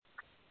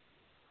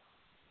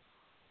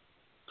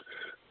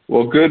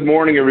Well, good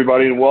morning,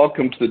 everybody, and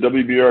welcome to the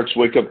WBRX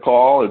Wake Up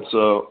Call. It's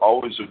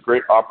always a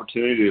great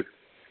opportunity to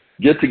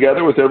get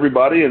together with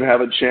everybody and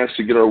have a chance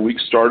to get our week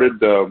started,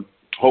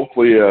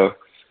 hopefully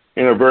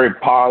in a very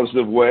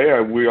positive way.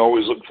 We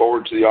always look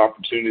forward to the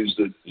opportunities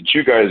that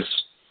you guys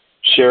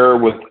share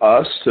with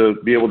us to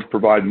be able to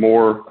provide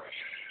more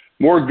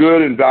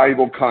good and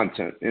valuable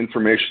content,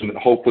 information that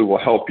hopefully will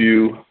help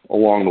you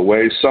along the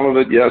way. Some of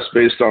it, yes,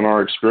 based on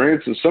our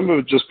experience, and some of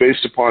it just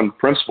based upon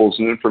principles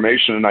and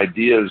information and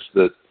ideas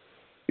that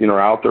are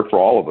out there for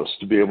all of us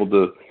to be able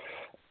to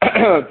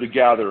to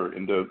gather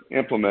and to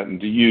implement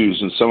and to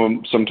use. And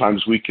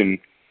sometimes we can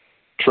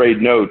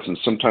trade notes, and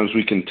sometimes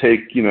we can take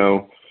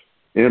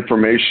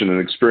information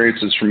and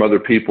experiences from other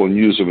people and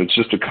use them. It's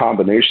just a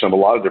combination of a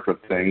lot of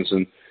different things.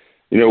 And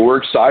we're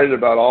excited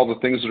about all the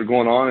things that are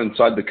going on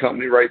inside the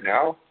company right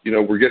now.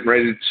 We're getting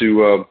ready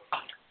to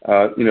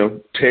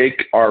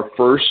take our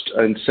first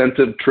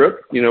incentive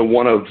trip.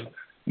 One of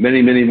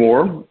many, many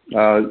more.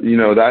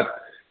 That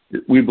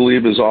we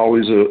believe is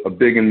always a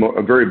big and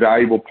a very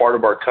valuable part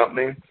of our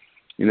company.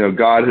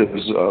 God has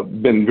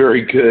been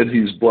very good.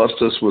 He's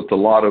blessed us with a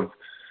lot of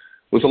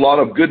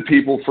good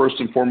people. First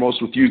and foremost,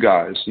 with you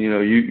guys.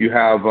 You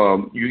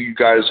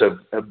guys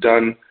have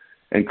done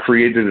and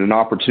created an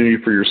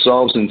opportunity for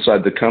yourselves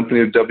inside the company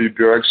of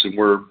WBRX, and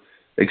we're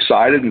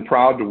excited and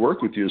proud to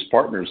work with you as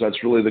partners.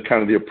 That's really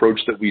the approach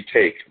that we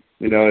take.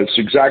 It's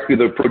exactly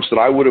the approach that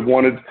I would have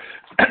wanted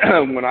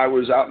when I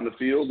was out in the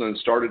field and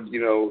started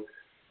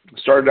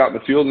out in the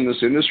field in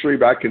this industry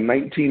back in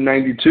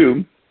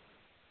 1992.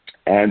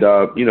 And,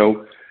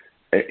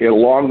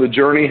 along the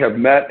journey have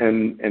met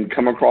and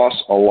come across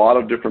a lot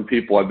of different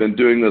people. I've been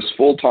doing this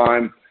full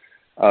time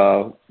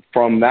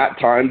from that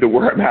time to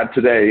where I'm at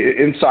today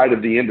inside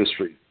of the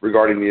industry,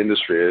 regarding the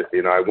industry.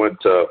 I went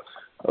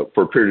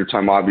for a period of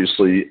time,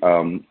 obviously,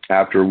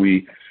 after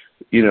we,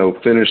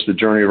 finished the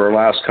journey of our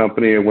last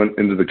company and went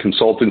into the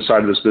consulting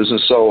side of this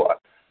business. So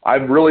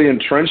I've really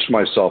entrenched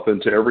myself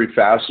into every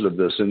facet of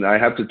this. And I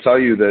have to tell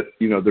you that,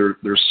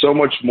 there's so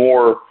much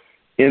more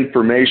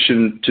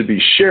information to be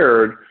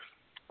shared,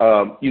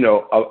 about,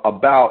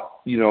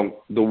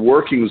 the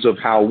workings of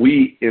how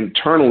we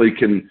internally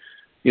can,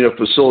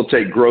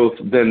 facilitate growth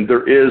than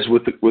there is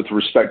with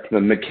respect to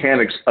the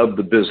mechanics of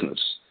the business.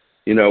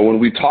 When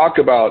we talk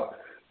about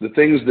the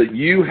things that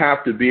you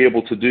have to be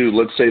able to do,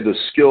 let's say the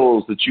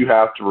skills that you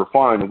have to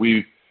refine,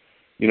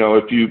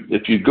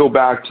 if you go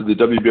back to the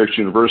WBRX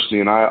University,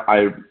 and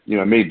I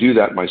may do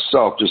that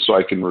myself just so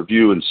I can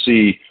review and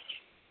see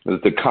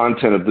that the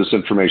content of this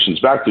information is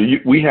back there.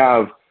 We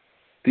have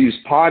these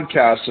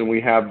podcasts and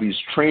we have these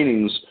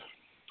trainings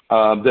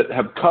that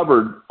have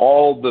covered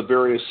all the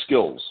various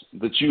skills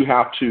that you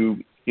have to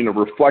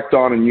reflect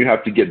on and you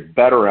have to get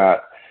better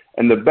at.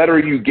 And the better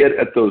you get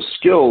at those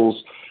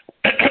skills,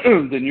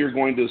 then you're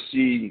going to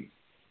see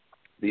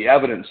the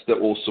evidence that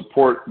will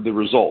support the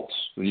results.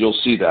 And you'll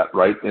see that,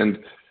 right? And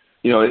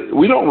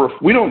we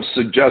don't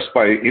suggest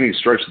by any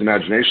stretch of the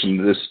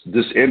imagination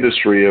this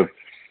industry of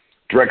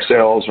direct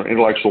sales or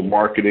intellectual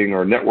marketing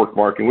or network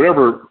marketing,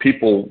 whatever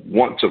people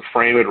want to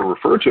frame it or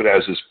refer to it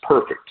as, is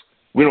perfect.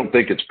 We don't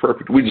think it's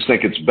perfect. We just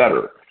think it's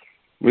better.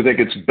 We think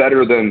it's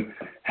better than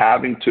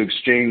having to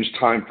exchange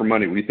time for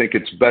money. We think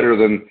it's better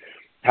than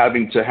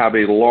having to have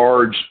a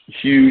large,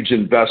 huge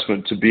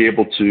investment to be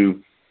able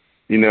to,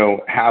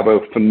 have a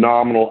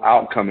phenomenal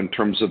outcome in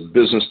terms of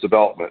business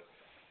development.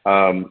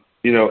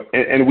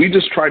 And we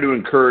just try to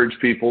encourage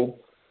people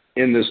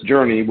in this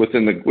journey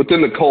within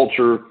the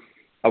culture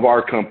of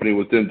our company,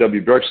 within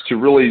WBRX, to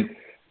really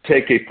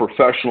take a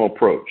professional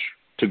approach,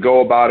 to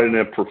go about it in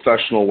a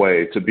professional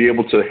way, to be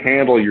able to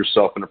handle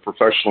yourself in a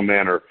professional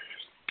manner.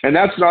 And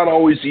that's not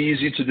always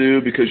easy to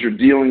do because you're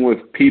dealing with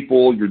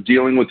people, you're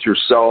dealing with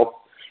yourself.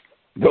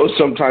 Those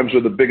sometimes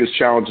are the biggest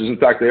challenges. In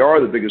fact, they are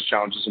the biggest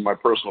challenges, in my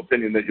personal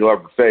opinion, that you'll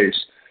ever face.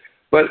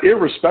 But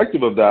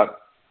irrespective of that,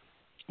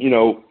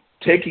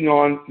 taking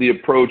on the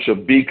approach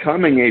of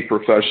becoming a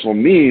professional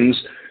means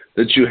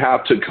that you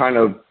have to kind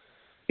of,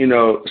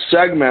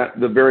 segment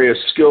the various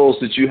skills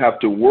that you have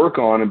to work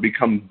on and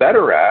become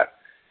better at.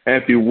 And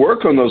if you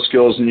work on those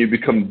skills and you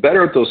become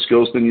better at those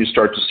skills, then you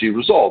start to see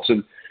results.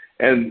 And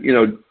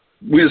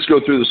we just go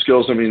through the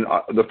skills. I mean,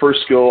 the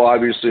first skill,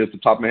 obviously, at the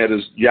top of my head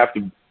is you have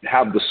to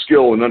have the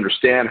skill and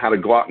understand how to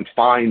go out and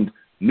find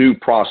new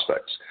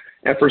prospects.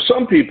 And for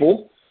some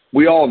people,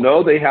 we all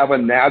know they have a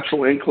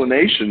natural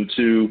inclination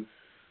to,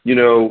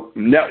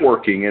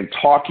 networking and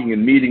talking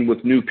and meeting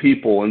with new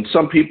people. And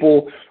some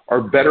people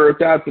are better at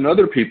that than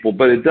other people,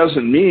 but it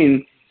doesn't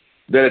mean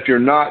that if you're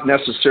not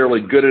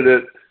necessarily good at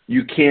it,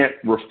 you can't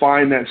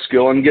refine that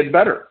skill and get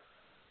better.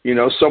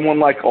 Someone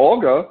like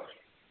Olga,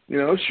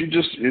 she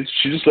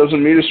just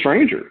doesn't meet a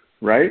stranger,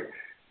 right?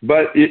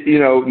 But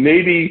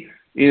maybe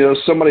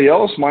somebody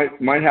else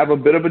might have a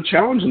bit of a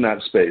challenge in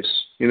that space,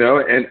 and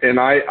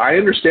I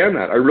understand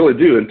that, I really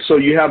do. And so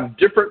you have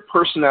different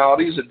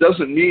personalities. It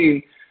doesn't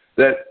mean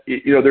that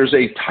there's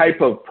a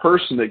type of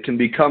person that can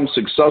become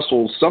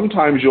successful.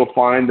 Sometimes you'll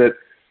find that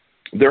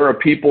there are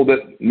people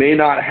that may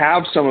not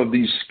have some of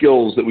these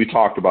skills that we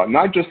talked about,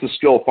 not just the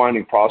skill of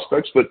finding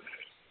prospects, but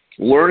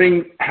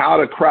learning how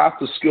to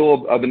craft the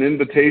skill of an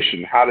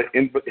invitation, how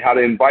to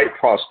invite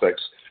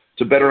prospects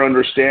to better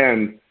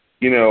understand,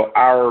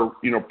 our,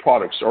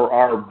 products or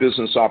our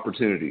business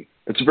opportunity.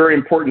 It's a very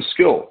important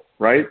skill,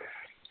 right?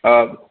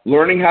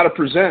 Learning how to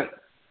present,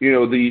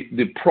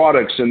 the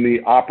products and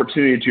the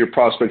opportunity to your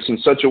prospects in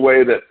such a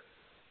way that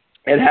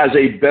it has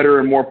a better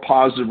and more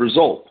positive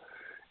result.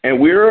 And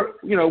we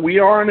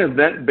are an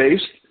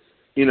event-based,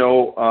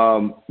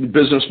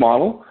 business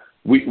model.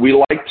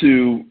 We like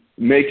to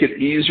make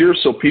it easier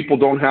so people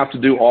don't have to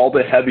do all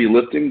the heavy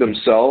lifting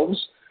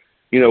themselves.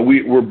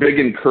 We're big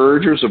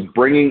encouragers of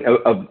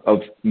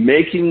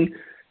making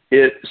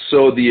it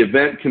so the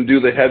event can do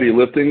the heavy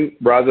lifting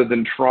rather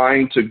than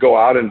trying to go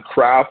out and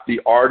craft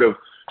the art of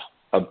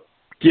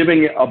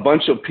giving a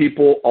bunch of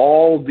people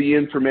all the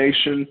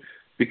information,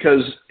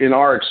 because in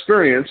our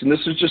experience, and this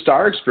is just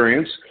our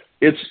experience,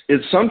 it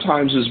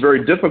sometimes is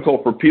very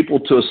difficult for people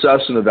to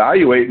assess and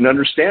evaluate and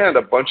understand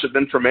a bunch of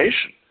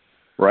information,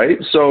 right?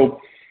 So,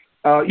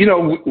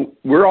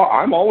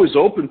 I'm always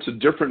open to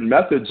different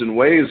methods and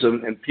ways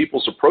and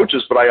people's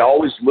approaches, but I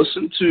always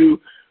listen to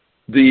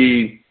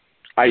the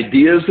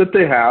ideas that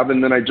they have,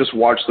 and then I just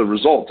watch the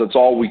results. That's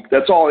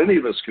all any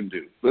of us can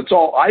do. That's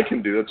all I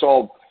can do. That's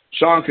all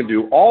Sean can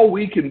do. All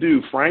we can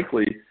do,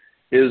 frankly,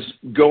 is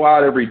go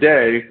out every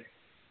day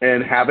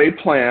and have a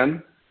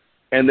plan,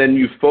 and then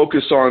you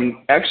focus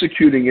on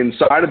executing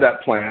inside of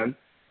that plan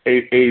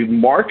a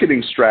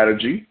marketing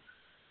strategy,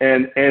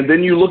 and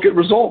then you look at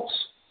results.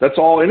 That's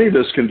all any of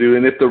us can do.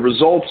 And if the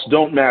results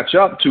don't match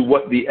up to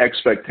what the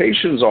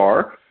expectations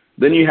are,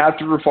 then you have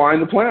to refine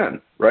the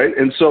plan, right?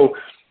 And so,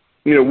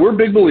 we're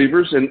big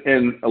believers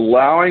in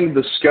allowing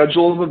the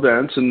schedule of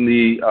events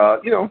and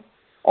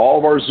all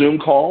of our Zoom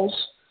calls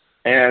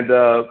and,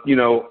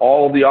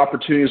 all the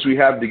opportunities we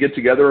have to get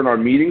together in our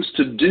meetings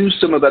to do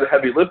some of that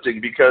heavy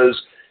lifting, because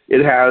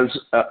it has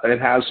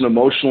an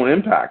emotional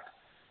impact.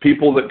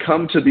 People that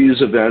come to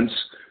these events,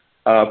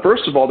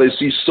 first of all, they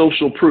see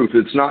social proof.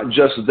 It's not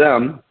just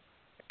them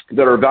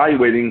that are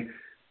evaluating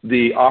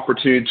the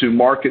opportunity to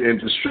market and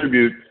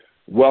distribute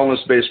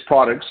wellness-based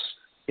products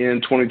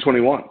in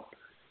 2021.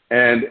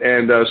 And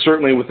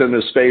certainly within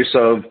the space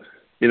of,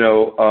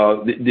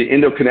 the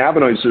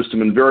endocannabinoid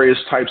system and various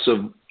types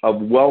of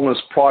wellness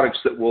products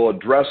that will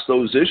address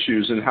those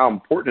issues, and how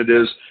important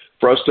it is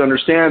for us to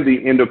understand the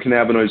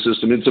endocannabinoid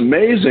system. It's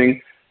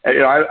amazing.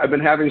 I've been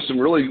having some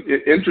really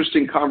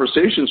interesting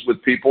conversations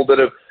with people that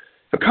have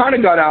kind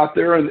of got out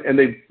there and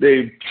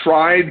they've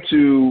tried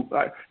to,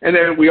 and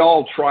then we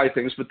all try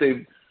things, but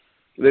they've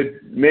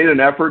made an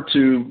effort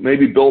to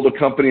maybe build a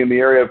company in the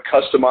area of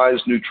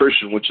customized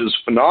nutrition, which is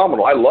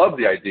phenomenal. I love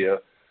the idea.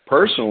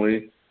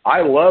 Personally,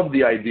 I love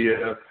the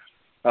idea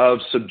of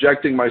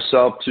subjecting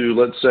myself to,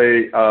 let's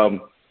say,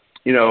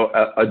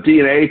 a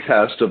DNA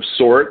test of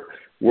sort,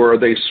 where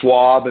they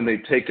swab and they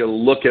take a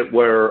look at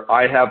where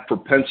I have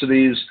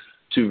propensities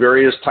to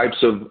various types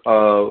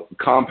of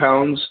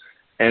compounds,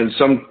 and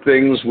some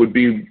things would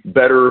be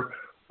better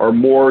or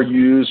more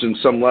used and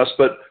some less.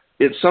 But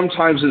it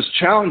sometimes is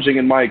challenging,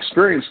 in my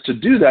experience, to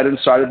do that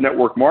inside of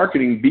network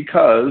marketing,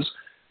 because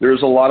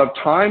there's a lot of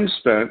time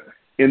spent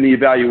in the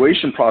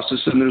evaluation process,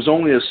 and there's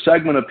only a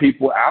segment of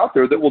people out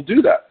there that will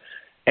do that.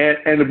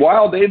 And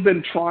while they've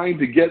been trying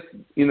to get,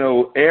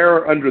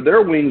 air under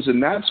their wings in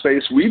that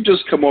space, we've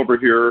just come over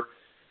here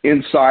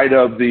inside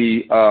of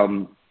the,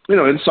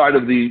 inside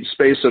of the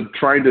space of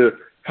trying to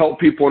help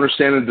people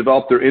understand and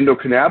develop their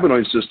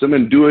endocannabinoid system,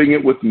 and doing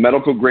it with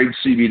medical grade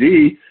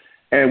CBD.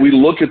 And we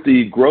look at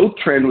the growth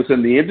trend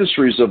within the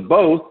industries of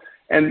both.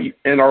 And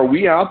are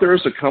we out there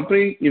as a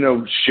company,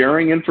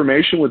 sharing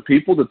information with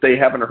people that they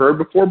haven't heard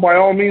before? By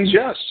all means,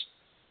 yes.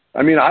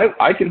 I mean,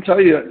 I can tell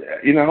you,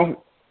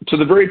 to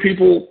the very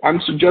people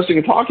I'm suggesting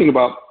and talking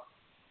about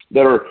that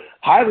are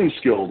highly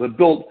skilled, that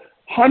built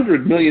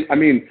 $100 million. I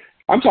mean,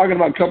 I'm talking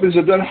about companies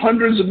that have done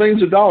hundreds of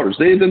millions of dollars.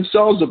 They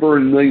themselves have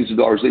earned millions of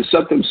dollars. They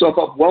set themselves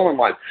up well in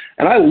life.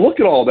 And I look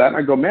at all that and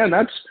I go, man,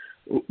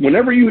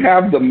 whenever you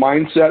have the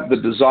mindset, the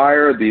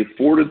desire, the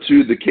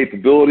fortitude, the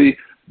capability,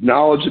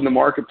 knowledge in the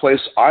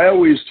marketplace, I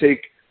always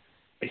take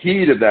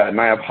heed of that,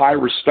 and I have high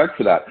respect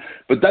for that.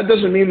 But that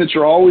doesn't mean that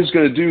you're always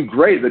going to do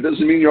great. That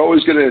doesn't mean you're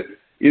always going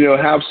to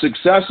have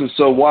success. And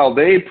so while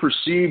they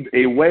perceived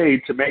a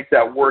way to make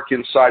that work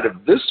inside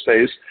of this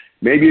space,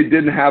 maybe it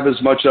didn't have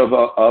as much of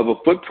a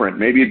footprint.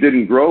 Maybe it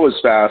didn't grow as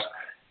fast.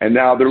 And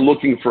now they're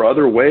looking for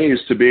other ways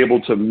to be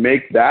able to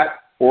make that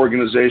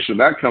organization,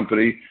 that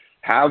company,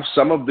 have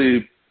some of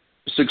the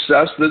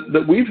success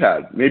that we've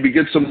had. Maybe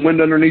get some wind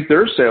underneath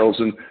their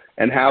sails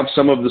and have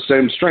some of the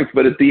same strength.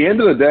 But at the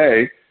end of the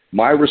day,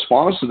 my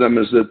response to them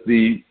is that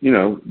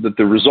that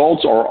the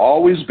results are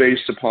always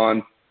based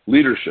upon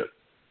leadership.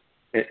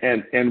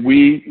 And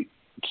we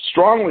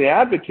strongly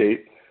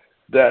advocate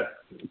that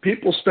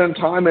people spend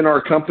time in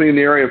our company in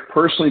the area of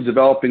personally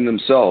developing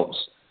themselves.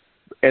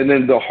 And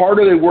then the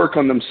harder they work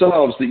on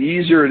themselves, the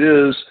easier it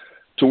is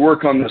to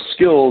work on the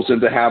skills and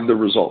to have the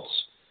results.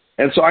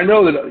 And so I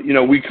know that,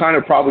 we kind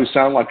of probably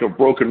sound like a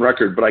broken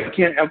record, but I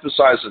can't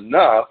emphasize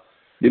enough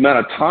the amount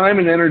of time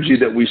and energy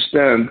that we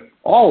spend,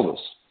 all of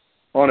us,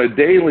 on a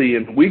daily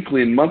and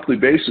weekly and monthly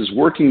basis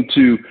working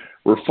to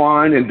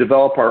refine and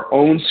develop our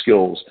own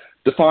skills,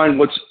 define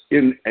what's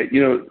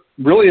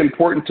really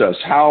important to us,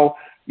 how,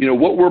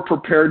 what we're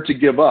prepared to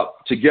give up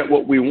to get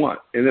what we want.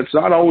 And it's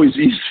not always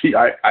easy.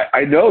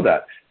 I know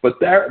that. But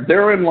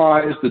therein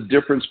lies the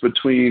difference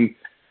between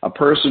a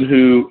person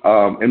who,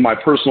 in my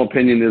personal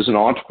opinion, is an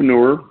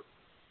entrepreneur.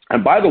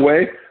 And by the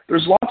way,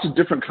 there's lots of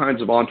different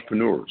kinds of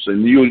entrepreneurs.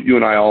 And you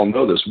and I all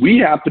know this. We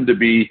happen to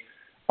be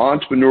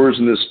entrepreneurs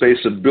in this space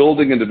of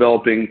building and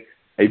developing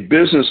a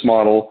business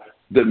model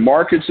that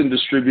markets and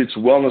distributes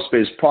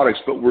wellness-based products,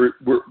 but we're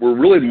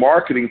really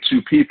marketing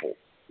to people.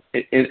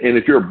 And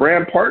if you're a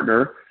brand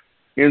partner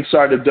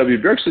inside of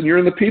W. Grixon, you're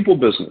in the people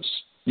business.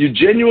 You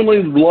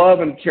genuinely love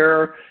and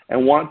care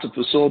and want to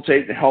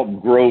facilitate and help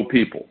grow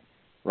people,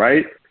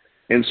 right?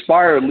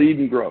 Inspire, lead,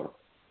 and grow.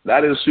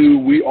 That is who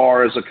we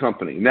are as a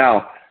company.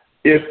 Now,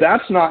 if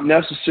that's not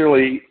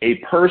necessarily a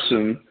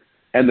person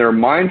and their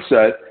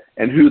mindset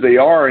and who they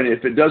are, and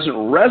if it doesn't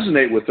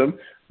resonate with them,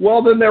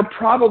 well, then they're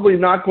probably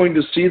not going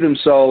to see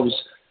themselves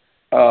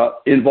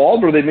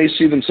involved, or they may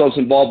see themselves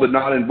involved but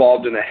not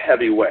involved in a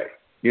heavy way.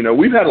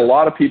 We've had a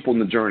lot of people in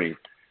the journey,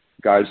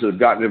 guys, that have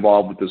gotten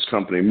involved with this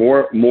company,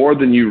 more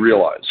than you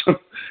realize.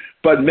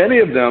 But many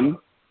of them,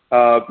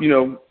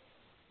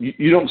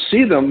 you don't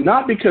see them,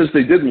 not because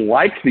they didn't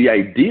like the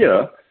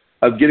idea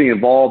of getting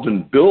involved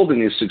in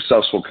building a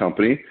successful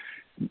company.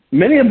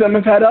 Many of them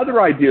have had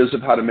other ideas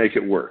of how to make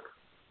it work.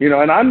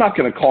 And I'm not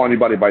going to call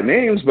anybody by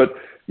names, but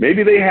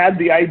maybe they had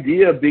the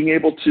idea of being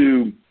able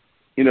to,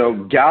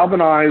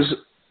 galvanize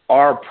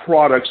our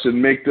products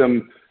and make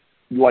them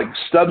like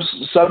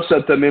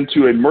subset them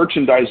into a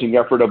merchandising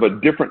effort of a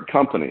different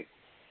company.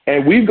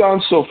 And we've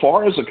gone so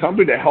far as a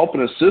company to help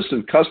and assist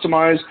and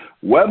customize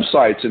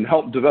websites and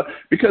help develop,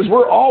 because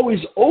we're always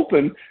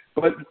open,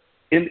 but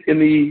in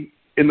the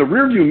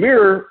rearview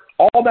mirror,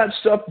 all that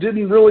stuff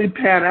didn't really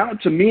pan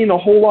out to mean a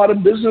whole lot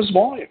of business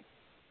volume,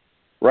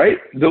 right?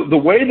 The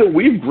way that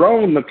we've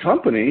grown the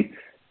company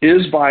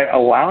is by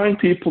allowing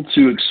people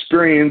to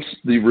experience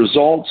the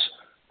results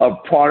of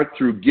product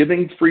through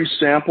giving free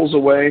samples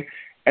away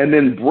and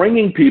then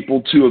bringing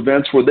people to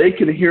events where they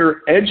can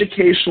hear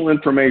educational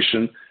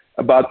information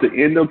about the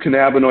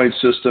endocannabinoid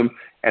system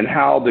and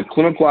how the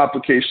clinical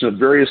application of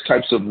various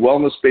types of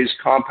wellness-based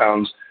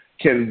compounds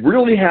can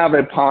really have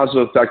a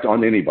positive effect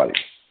on anybody.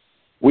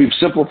 We've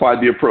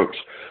simplified the approach.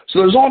 So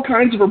there's all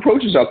kinds of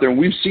approaches out there, and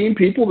we've seen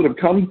people that have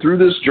come through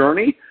this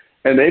journey,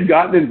 and they've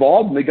gotten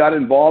involved, and they got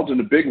involved in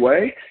a big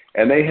way,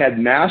 and they had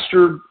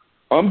mastered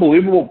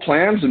unbelievable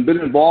plans and been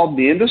involved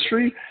in the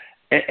industry,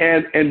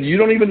 and you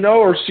don't even know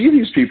or see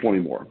these people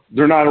anymore.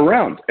 They're not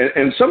around.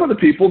 And some of the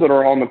people that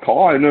are on the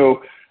call, I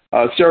know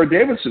Sarah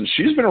Davidson,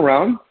 she's been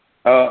around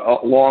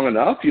long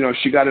enough.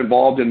 She got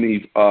involved in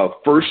the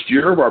first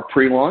year of our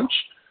pre-launch.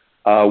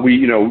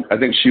 I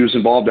think she was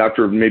involved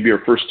after maybe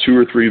her first 2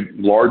 or 3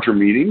 larger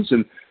meetings.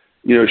 And,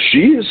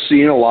 she has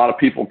seen a lot of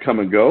people come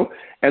and go.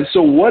 And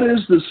so what are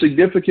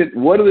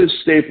the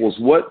staples?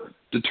 What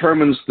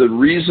determines the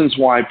reasons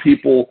why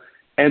people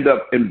end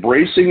up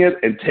embracing it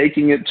and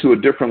taking it to a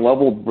different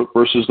level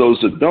versus those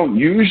that don't?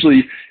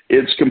 Usually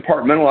it's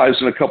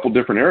compartmentalized in a couple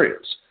different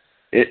areas.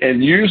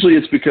 And usually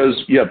it's because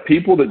you have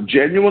people that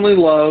genuinely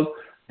love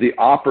the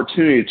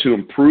opportunity to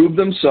improve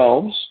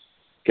themselves,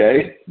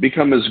 okay,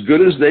 become as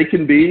good as they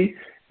can be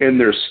in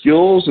their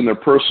skills and their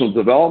personal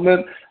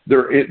development,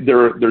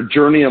 their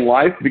journey in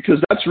life, because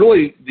that's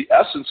really the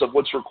essence of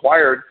what's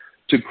required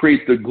to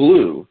create the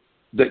glue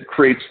that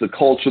creates the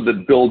culture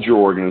that builds your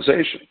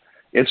organization.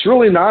 It's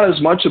really not as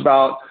much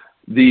about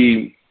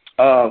the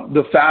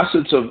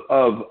facets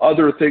of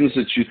other things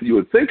that you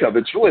would think of.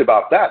 It's really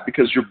about that,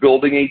 because you're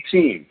building a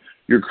team.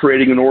 You're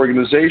creating an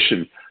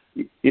organization.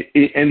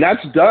 And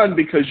that's done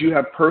because you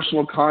have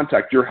personal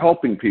contact. You're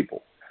helping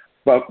people.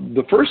 But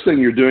the first thing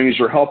you're doing is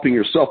you're helping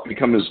yourself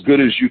become as good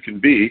as you can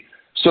be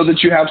so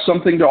that you have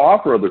something to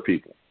offer other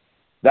people.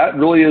 That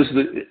really is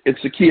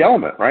it's the key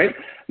element, right?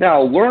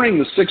 Now, learning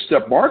the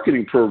 6-step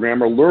marketing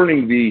program, or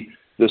learning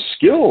the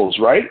skills,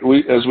 right?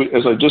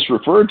 As I just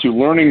referred to,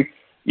 learning,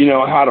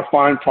 how to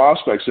find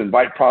prospects,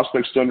 invite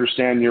prospects to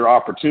understand your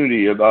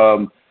opportunity,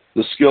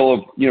 the skill of,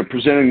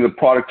 presenting the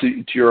product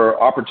to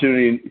your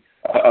opportunity,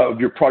 of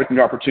your product and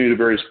your opportunity to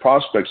various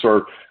prospects,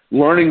 or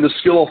learning the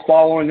skill of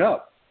following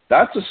up.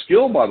 That's a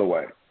skill, by the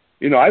way.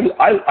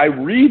 I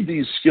read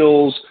these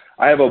skills.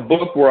 I have a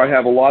book where I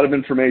have a lot of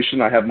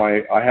information. I have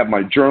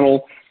my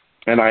journal,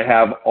 and I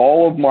have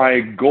all of my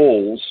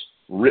goals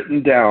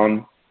written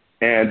down.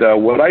 And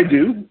what I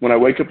do when I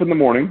wake up in the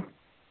morning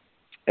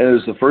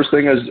is, the first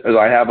thing is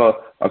I have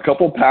a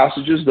couple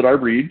passages that I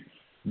read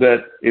that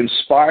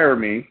inspire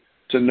me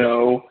to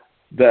know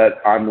that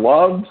I'm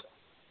loved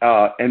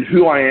and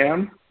who I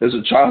am as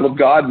a child of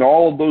God, and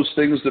all of those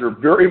things that are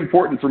very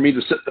important for me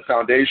to set the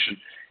foundation.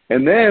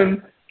 And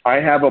then I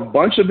have a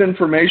bunch of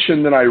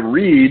information that I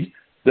read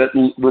that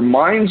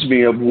reminds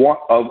me of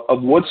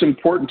what's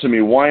important to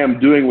me, why I'm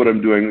doing what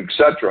I'm doing,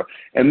 etc.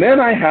 And then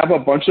I have a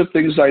bunch of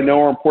things I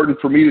know are important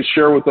for me to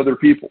share with other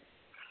people.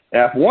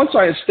 Once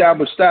I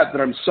establish that,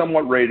 then I'm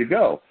somewhat ready to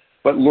go.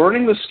 But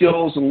learning the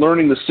skills and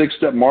learning the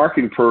 6-step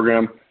marketing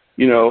program,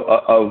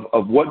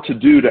 of what to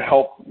do to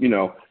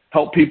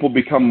help people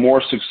become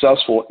more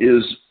successful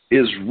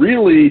is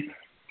really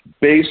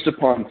based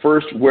upon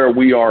first where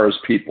we are as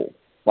people.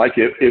 Like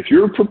if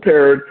you're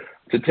prepared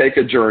to take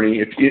a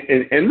journey,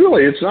 and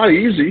really it's not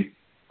easy.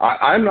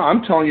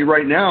 I'm telling you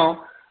right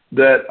now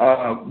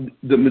that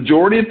the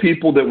majority of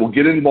people that will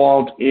get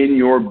involved in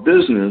your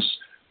business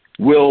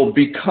will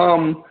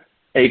become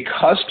a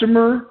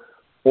customer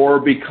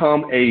or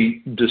become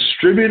a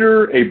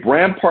distributor, a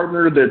brand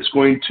partner that's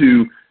going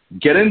to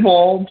get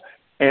involved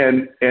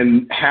and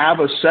have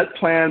a set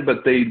plan,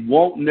 but they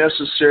won't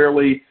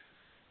necessarily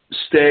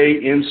stay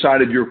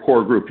inside of your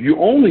core group. You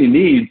only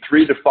need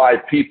 3 to 5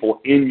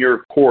 people in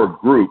your core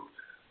group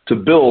to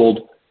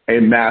build a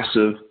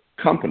massive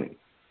company.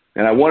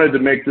 And I wanted to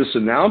make this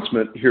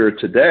announcement here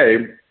today,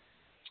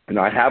 and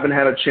I haven't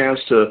had a chance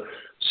to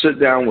sit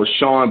down with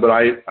Sean, but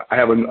I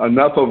have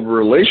enough of a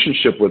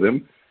relationship with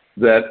him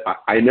that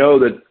I know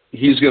that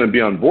he's going to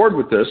be on board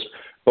with this.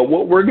 But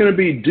what we're going to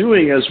be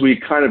doing as we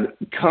kind of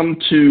come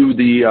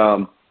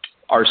to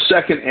our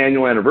second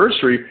annual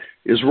anniversary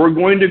is we're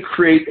going to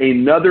create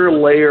another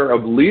layer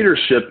of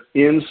leadership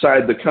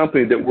inside the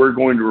company that we're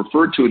going to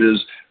refer to it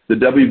as the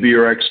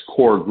WBRX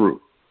core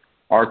group,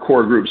 our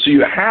core group. So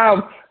you have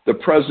the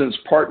President's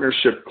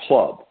Partnership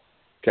Club,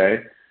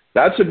 okay?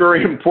 That's a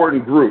very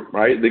important group,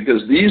 right?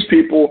 Because these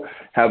people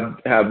have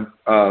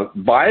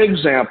by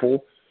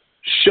example,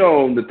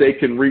 shown that they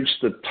can reach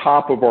the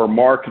top of our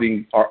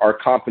marketing, our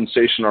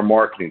compensation, our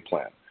marketing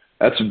plan.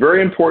 That's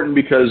very important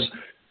because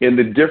in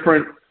the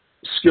different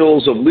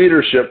skills of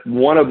leadership,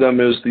 one of them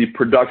is the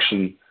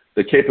production,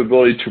 the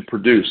capability to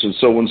produce. And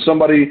so when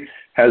somebody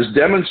has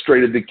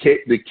demonstrated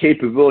the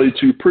capability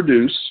to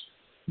produce,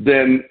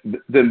 then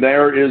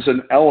there is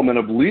an element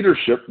of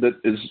leadership that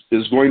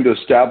is going to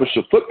establish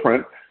a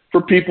footprint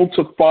for people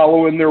to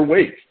follow in their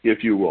wake,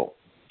 if you will.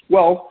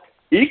 Well,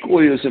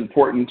 equally as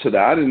important to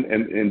that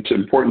and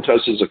important to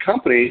us as a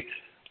company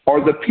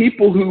are the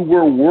people who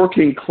we're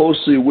working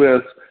closely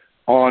with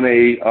on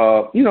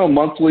a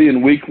monthly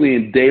and weekly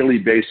and daily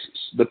basis.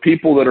 The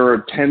people that are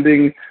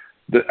attending,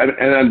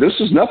 and this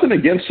is nothing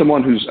against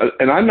someone who's,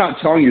 and I'm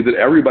not telling you that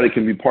everybody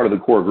can be part of the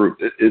core group.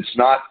 It's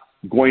not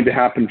going to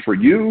happen for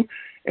you.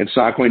 It's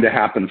not going to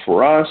happen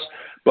for us.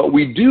 But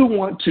we do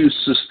want to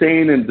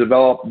sustain and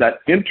develop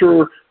that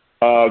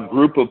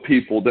group of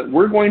people that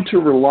we're going to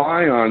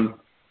rely on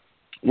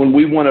when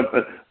we want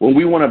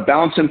to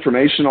bounce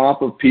information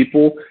off of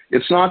people.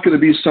 It's not going to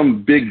be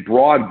some big,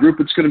 broad group.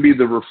 It's going to be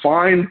the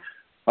refined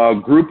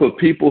group of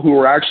people who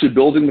are actually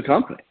building the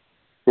company,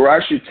 who are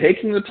actually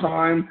taking the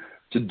time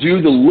to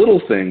do the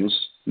little things,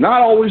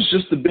 not always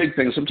just the big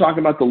things. I'm talking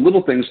about the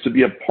little things to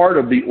be a part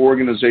of the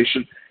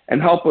organization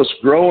and help us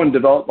grow and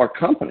develop our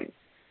company.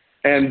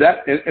 And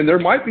there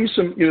might be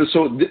some,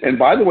 and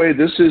by the way,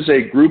 this is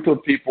a group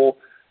of people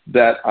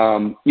that,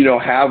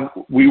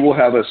 we will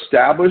have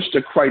established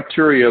a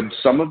criteria of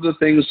some of the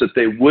things that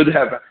they would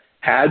have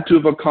had to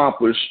have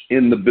accomplished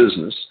in the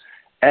business,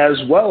 as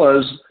well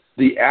as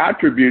the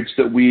attributes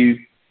that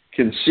we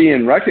can see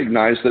and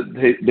recognize that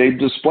they've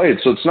displayed.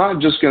 So it's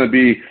not just going to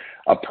be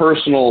a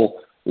personal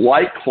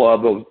like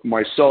club of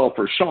myself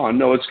or Sean.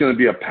 No, it's going to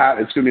be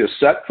it's going to be a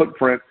set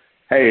footprint.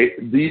 Hey,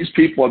 these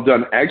people have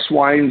done X,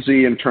 Y, and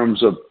Z in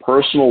terms of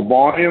personal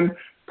volume,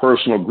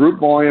 personal group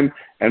volume,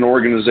 and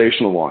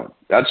organizational volume.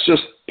 That's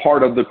just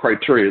part of the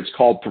criteria. It's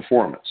called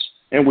performance.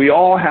 And we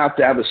all have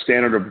to have a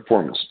standard of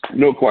performance,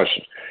 no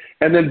question.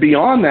 And then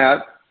beyond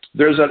that,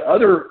 there's that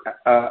other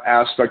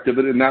aspect of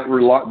it, and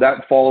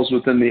that falls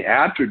within the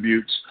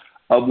attributes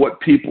of what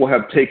people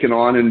have taken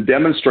on and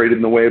demonstrated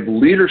in the way of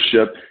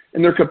leadership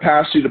and their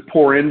capacity to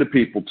pour into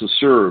people, to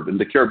serve and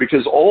to care.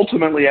 Because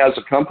ultimately, as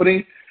a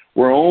company,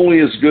 we're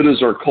only as good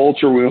as our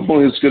culture. We're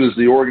only as good as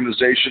the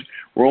organization.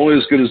 We're only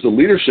as good as the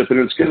leadership.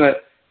 And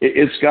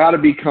it's got to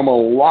become a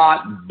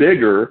lot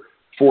bigger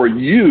for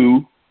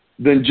you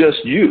than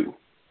just you,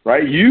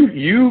 right?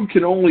 You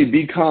can only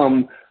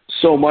become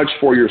so much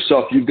for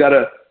yourself. You've got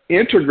to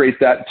integrate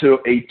that to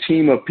a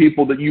team of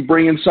people that you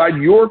bring inside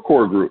your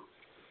core group.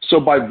 So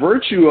by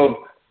virtue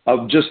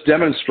of just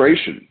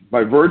demonstration,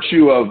 by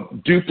virtue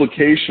of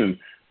duplication,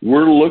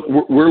 we're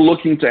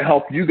looking to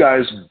help you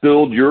guys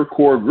build your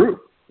core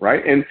group,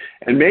 right? And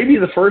maybe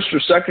the first or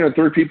second or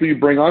third people you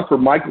bring on for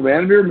Michael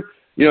Vanderveer,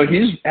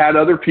 he's had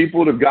other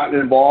people that have gotten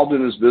involved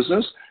in his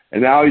business,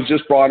 and now he's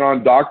just brought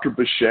on Dr.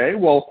 Bechet.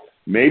 Well,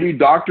 maybe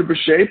Dr.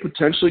 Bechet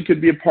potentially could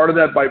be a part of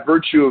that by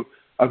virtue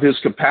of his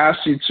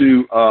capacity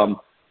to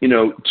be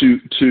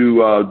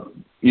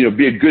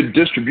a good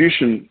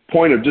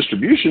point of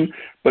distribution,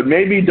 but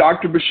maybe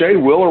Dr. Bechet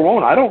will or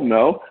won't, I don't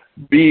know,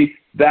 be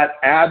that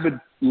avid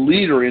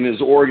leader in his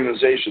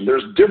organization.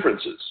 There's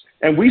differences.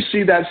 And we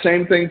see that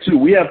same thing too.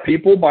 We have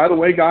people, by the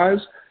way, guys,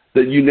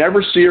 that you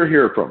never see or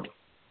hear from.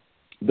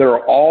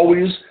 They're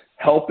always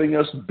helping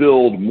us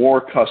build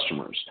more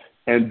customers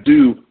and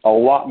do a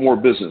lot more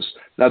business.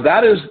 Now,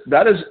 that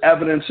is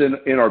evidence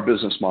in our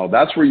business model.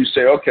 That's where you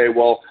say, okay,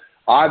 well,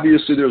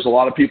 obviously there's a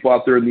lot of people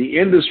out there in the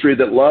industry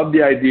that love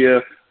the idea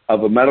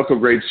of a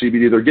medical-grade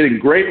CBD. They're getting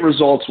great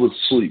results with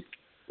sleep.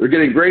 They're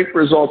getting great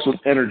results with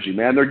energy,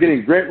 man. They're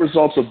getting great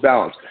results with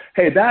balance.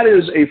 Hey, that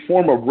is a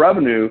form of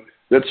revenue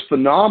that's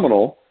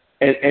phenomenal,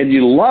 and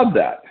you love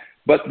that.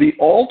 But the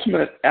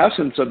ultimate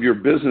essence of your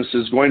business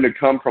is going to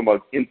come from an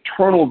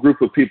internal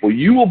group of people.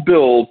 You will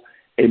build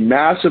a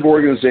massive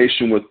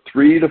organization with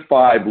 3 to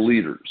 5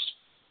 leaders.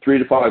 3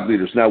 to 5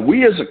 leaders. Now,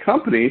 we as a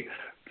company,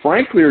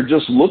 frankly, are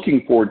just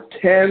looking for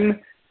 10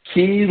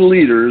 key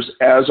leaders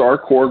as our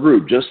core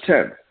group, just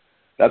 10.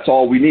 That's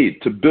all we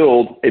need to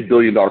build a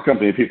billion-dollar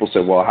company. And people say,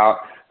 well,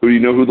 who do you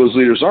know who those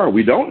leaders are?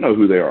 We don't know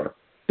who they are.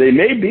 They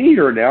may be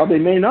here now. They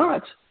may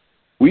not.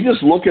 We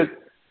just look at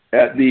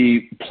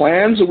the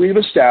plans that we've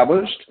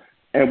established,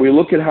 and we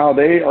look at how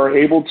they are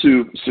able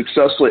to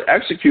successfully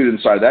execute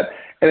inside that.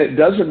 And it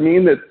doesn't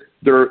mean that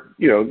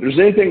there's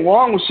anything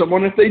wrong with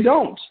someone if they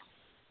don't.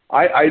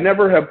 I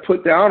never have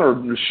put down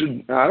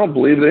I don't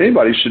believe that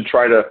anybody should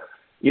try to,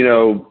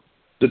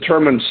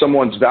 determine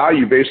someone's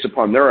value based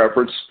upon their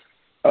efforts,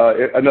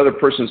 another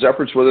person's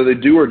efforts, whether they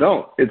do or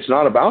don't. It's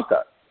not about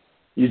that.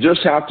 You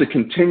just have to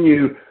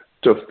continue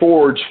to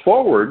forge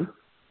forward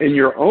in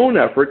your own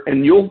effort,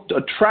 and you'll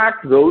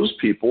attract those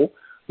people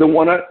that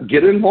want to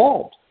get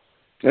involved.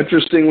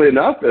 Interestingly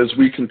enough, as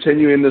we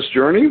continue in this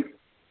journey,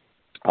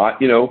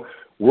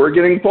 we're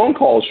getting phone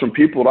calls from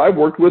people that I've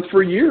worked with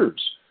for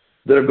years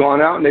that have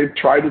gone out and they've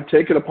tried to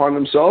take it upon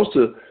themselves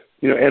to,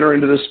 enter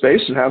into this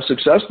space and have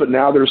success. But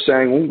now they're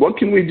saying, well, what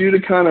can we do to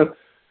kind of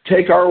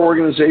take our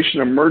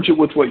organization and merge it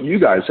with what you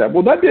guys have?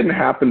 Well, that didn't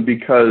happen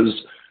because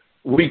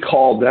we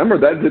called them, or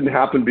that didn't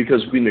happen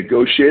because we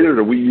negotiated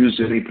or we used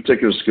any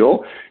particular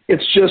skill.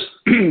 It's just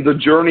the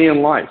journey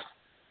in life.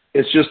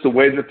 It's just the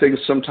way that things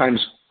sometimes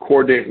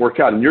coordinate, work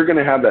out. And you're going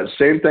to have that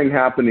same thing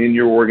happen in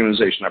your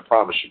organization, I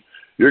promise you.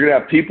 You're going to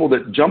have people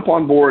that jump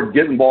on board,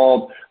 get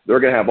involved. They're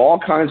going to have all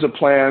kinds of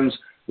plans.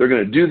 They're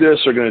going to do this,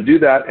 they're going to do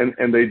that,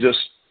 and they just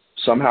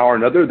somehow or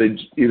another, they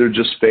either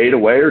just fade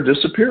away or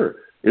disappear.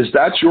 Is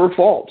that your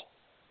fault?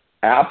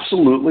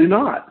 Absolutely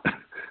not.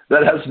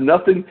 That has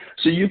nothing.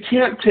 So you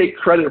can't take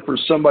credit for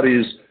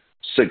somebody's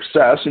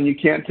success, and you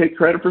can't take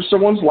credit for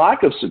someone's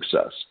lack of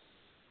success.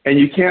 And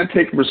you can't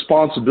take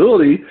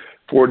responsibility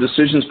for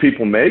decisions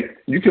people make.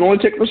 You can only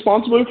take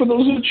responsibility for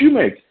those that you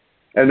make.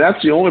 And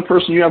that's the only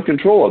person you have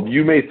control of.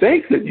 You may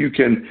think that you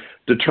can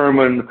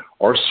determine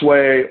or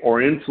sway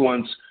or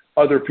influence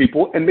other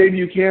people, and maybe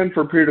you can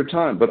for a period of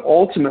time. But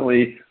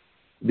ultimately,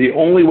 the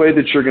only way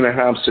that you're going to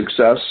have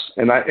success,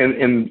 and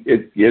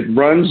it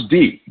runs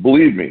deep,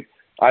 believe me.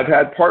 I've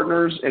had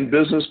partners in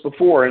business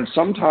before, and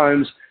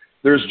sometimes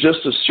there's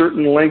just a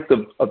certain length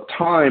of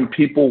time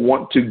people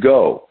want to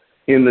go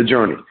in the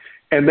journey.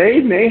 And they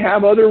may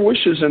have other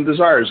wishes and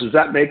desires. Does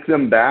that make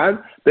them bad?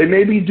 They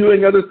may be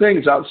doing other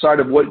things outside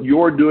of what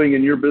you're doing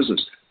in your business.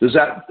 Is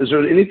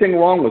there anything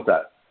wrong with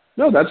that?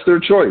 No, that's their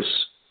choice.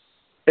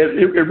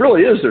 It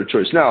really is their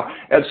choice. Now,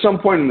 at some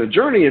point in the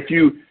journey, if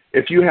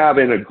you have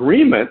an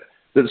agreement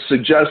that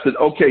suggests that,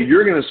 okay,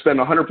 you're going to spend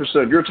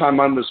 100% of your time,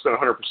 I'm going to spend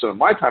 100% of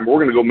my time, we're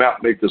going to go out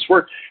and make this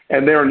work,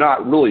 and they're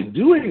not really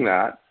doing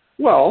that,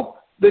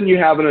 well, then you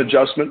have an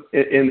adjustment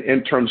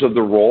in terms of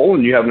the role,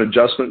 and you have an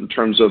adjustment in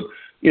terms of,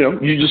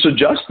 you just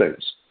adjust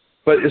things.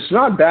 But it's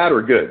not bad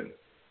or good.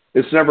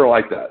 It's never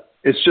like that.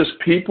 It's just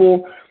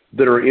people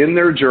that are in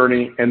their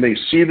journey and they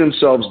see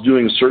themselves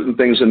doing certain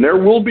things. And there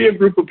will be a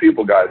group of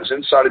people, guys,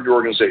 inside of your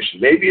organization.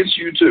 Maybe it's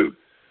you too,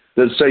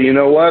 that say, you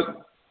know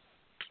what?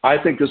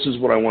 I think this is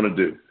what I want to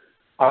do.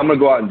 I'm going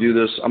to go out and do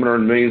this. I'm going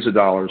to earn millions of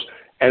dollars.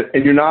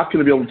 And you're not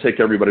going to be able to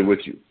take everybody with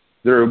you.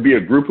 There will be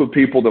a group of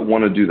people that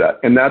want to do that.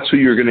 And that's who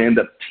you're going to end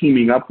up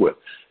teaming up with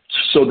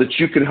so that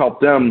you can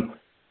help them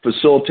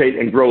facilitate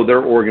and grow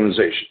their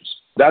organizations.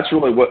 That's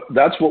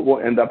what will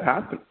end up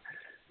happening.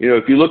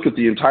 If you look at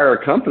the entire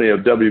company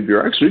of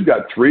WBRX, we've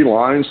got 3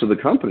 lines to the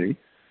company.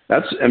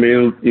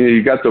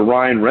 You got the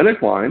Ryan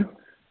Rennick line.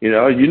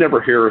 You never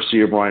hear or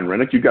see of Ryan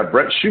Rennick. You've got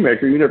Brett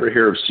Shoemaker. You never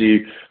hear or see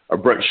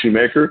of Brett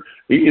Shoemaker.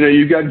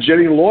 You've got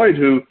Jenny Lloyd,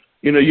 who,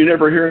 you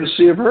never hear and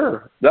see of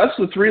her. That's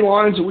the 3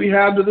 lines that we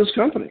have to this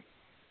company.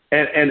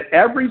 And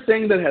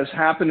everything that has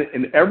happened,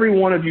 and every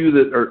one of you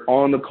that are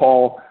on the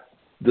call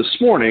this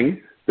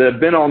morning, that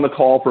have been on the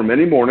call for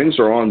many mornings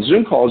or on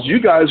Zoom calls,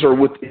 you guys are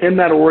within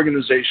that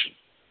organization.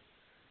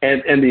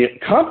 And the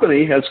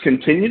company has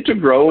continued to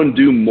grow and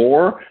do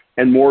more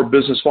and more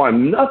business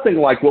volume. Nothing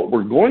like what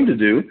we're going to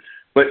do,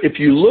 but if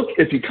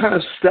you kind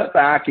of step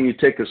back and you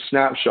take a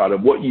snapshot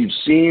of what you've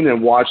seen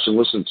and watched and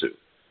listened to,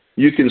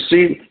 you can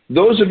see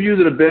those of you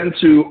that have been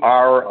to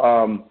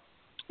our,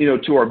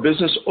 to our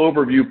business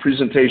overview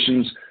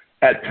presentations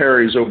at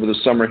Perry's over the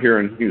summer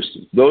here in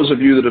Houston. Those of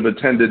you that have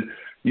attended,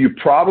 you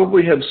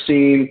probably have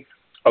seen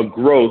a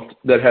growth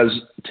that has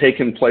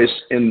taken place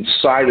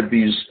inside of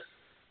these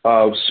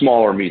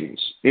smaller meetings,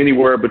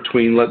 anywhere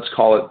between, let's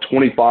call it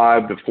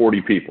 25 to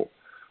 40 people.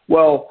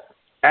 Well,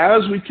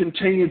 as we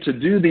continue to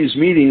do these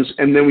meetings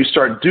and then we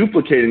start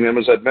duplicating them,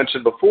 as I've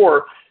mentioned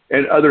before,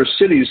 in other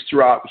cities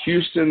throughout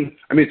other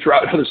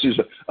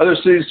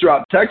cities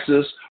throughout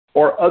Texas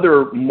or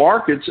other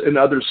markets in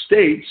other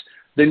states,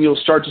 then you'll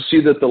start to see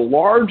that the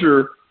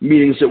larger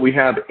meetings that we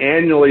have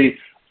annually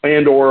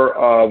and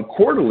or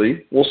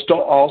quarterly will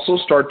also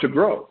start to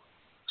grow.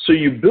 So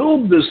you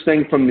build this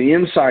thing from the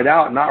inside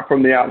out, not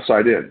from the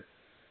outside in,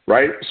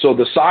 right? So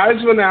the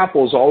size of an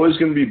apple is always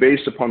going to be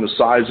based upon the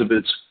size of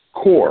its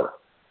core.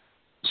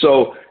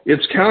 So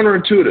it's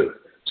counterintuitive.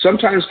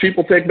 Sometimes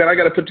people think, man, I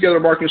got to put together a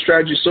marketing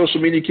strategy,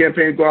 social media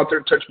campaign, go out there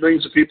and touch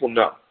millions of people.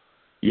 No.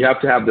 You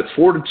have to have the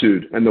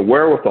fortitude and the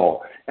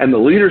wherewithal and the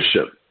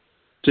leadership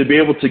to be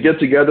able to get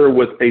together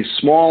with a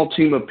small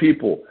team of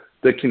people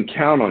that can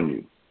count on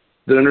you,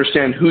 that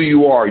understand who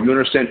you are, you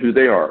understand who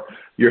they are.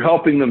 You're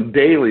helping them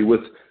daily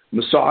with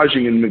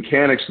massaging and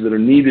mechanics that are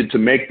needed to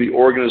make the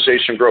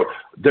organization grow.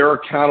 They're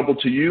accountable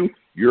to you.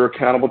 You're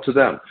accountable to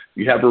them.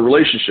 You have a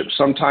relationship.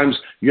 Sometimes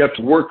you have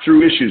to work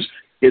through issues.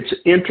 It's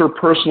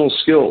interpersonal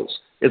skills.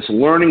 It's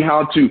learning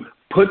how to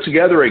put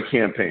together a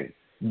campaign,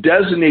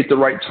 designate the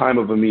right time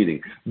of a meeting,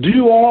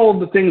 do all of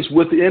the things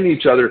within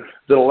each other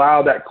that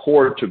allow that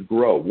core to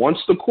grow. Once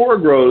the core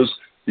grows,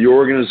 the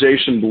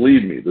organization,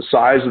 believe me, the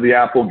size of the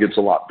apple gets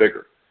a lot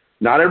bigger.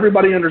 Not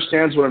everybody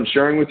understands what I'm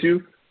sharing with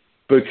you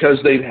because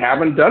they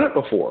haven't done it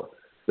before.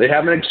 They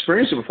haven't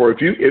experienced it before.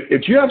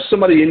 If you have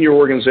somebody in your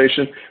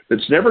organization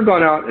that's never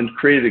gone out and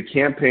created a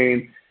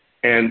campaign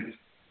and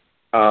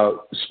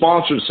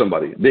sponsored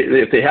somebody,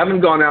 if they haven't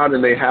gone out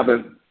and they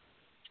haven't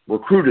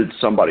recruited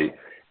somebody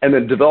and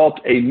then developed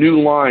a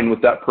new line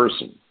with that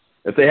person,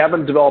 if they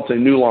haven't developed a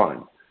new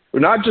line, or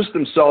not just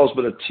themselves,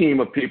 but a team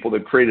of people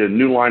that created a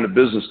new line of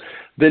business,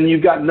 then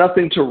you've got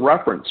nothing to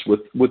reference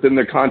within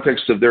the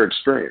context of their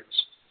experience.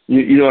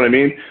 You know what I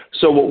mean?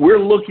 So what we're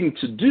looking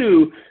to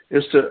do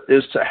is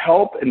to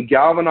help and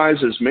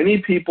galvanize as many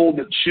people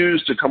that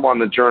choose to come on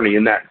the journey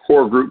in that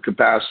core group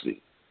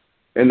capacity.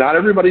 And not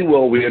everybody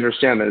will. We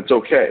understand that. It's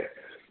okay.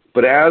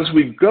 But as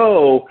we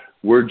go,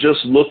 we're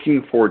just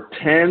looking for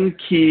 10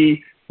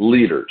 key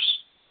leaders.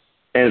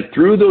 And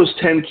through those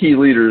 10 key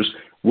leaders,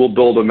 we'll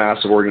build a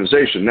massive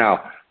organization.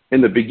 Now,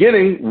 in the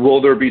beginning,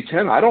 will there be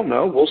 10? I don't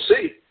know. We'll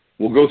see.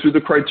 We'll go through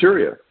the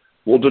criteria.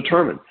 We'll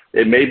determine.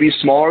 It may be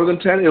smaller than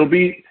 10. It'll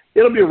be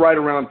right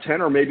around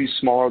 10 or maybe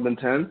smaller than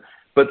 10.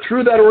 But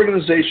through that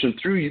organization,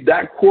 through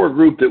that core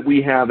group that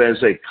we have as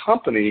a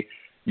company,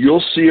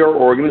 you'll see our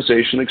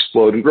organization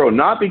explode and grow.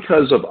 Not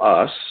because of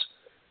us,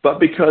 but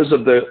because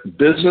of the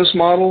business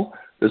model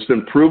that's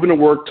been proven to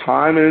work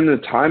time in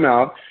and time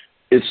out.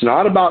 It's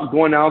not about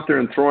going out there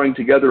and throwing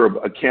together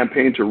a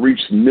campaign to reach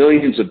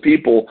millions of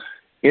people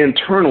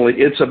internally.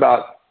 It's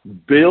about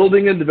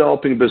building and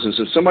developing a business.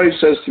 If somebody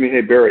says to me,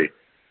 hey, Barry,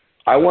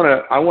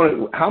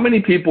 how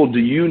many people do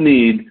you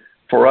need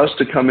for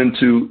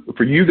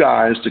you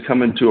guys to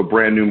come into a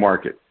brand new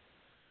market?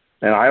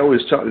 And I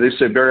always they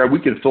say, Barry, we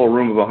can fill a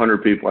room of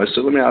 100 people. I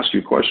said, let me ask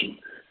you a question.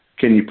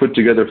 Can you put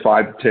together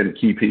 5 to 10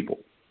 key people?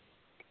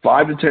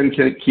 5 to 10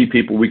 key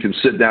people we can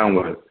sit down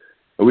with,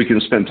 or we can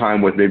spend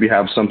time with, maybe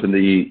have something to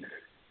eat,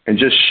 and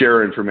just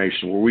share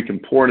information where we can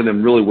pour into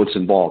them really what's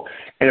involved.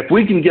 And if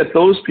we can get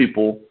those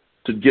people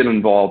to get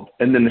involved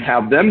and then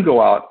have them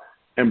go out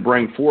and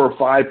bring 4 or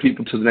 5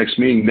 people to the next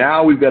meeting,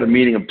 now we've got a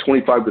meeting of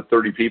 25 to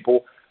 30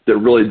 people that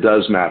really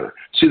does matter.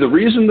 See, the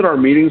reason that our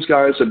meetings,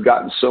 guys, have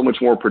gotten so much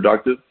more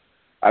productive,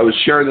 I was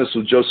sharing this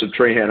with Joseph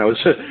Trahan.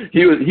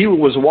 He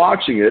was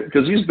watching it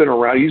because he's been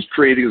around. He's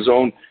creating his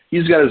own.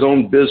 He's got his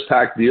own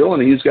BizPack deal,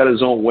 and he's got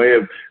his own way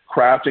of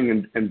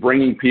crafting and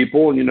bringing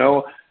people.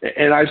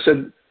 And I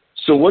said,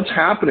 so what's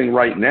happening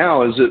right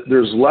now is that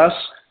there's less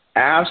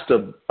asked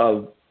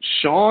of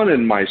Sean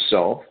and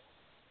myself,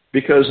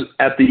 because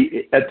at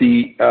the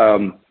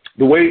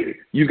way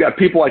you've got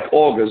people like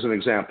Olga as an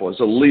example, as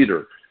a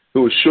leader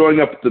who is showing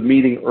up at the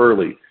meeting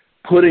early,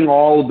 putting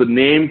all of the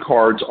name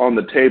cards on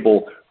the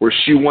table where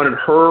she wanted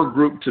her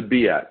group to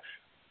be at.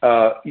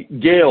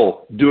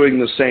 Gail doing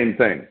the same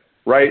thing,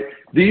 right?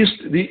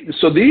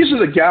 So these are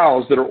the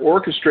gals that are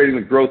orchestrating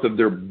the growth of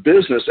their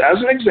business, as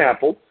an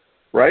example,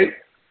 right?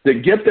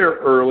 That get there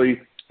early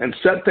and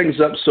set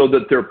things up so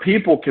that their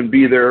people can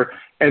be there,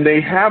 and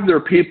they have their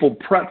people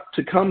prepped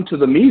to come to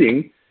the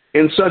meeting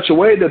in such a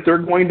way that they're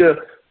going to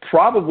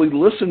probably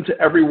listen to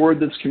every word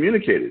that's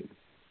communicated.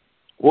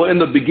 Well, in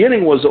the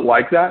beginning, was it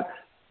like that?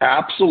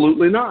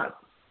 Absolutely not.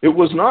 It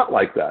was not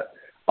like that.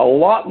 A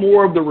lot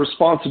more of the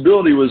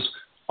responsibility was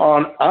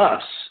on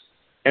us,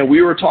 and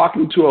we were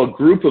talking to a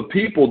group of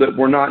people that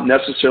were not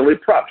necessarily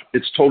prepped.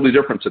 It's totally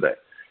different today.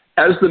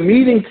 As the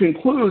meeting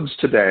concludes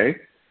today,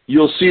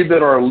 you'll see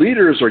that our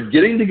leaders are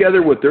getting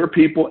together with their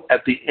people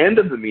at the end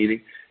of the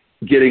meeting,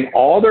 getting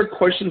all their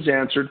questions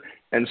answered,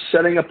 and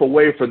setting up a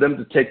way for them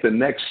to take the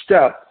next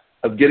step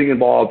of getting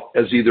involved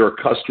as either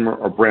a customer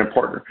or brand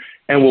partner.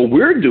 And what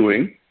we're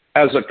doing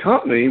as a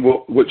company,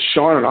 what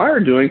Sean and I are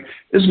doing,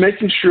 is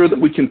making sure that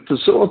we can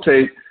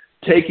facilitate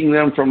taking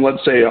them from,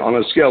 let's say, on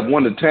a scale of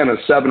 1 to 10, a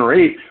 7 or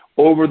 8,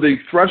 over the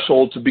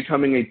threshold to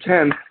becoming a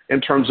 10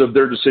 in terms of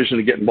their decision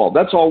to get involved.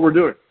 That's all we're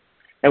doing.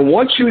 And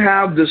once you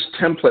have this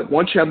template,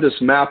 once you have this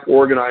map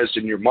organized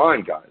in your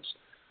mind, guys,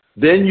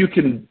 then you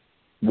can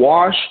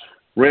wash,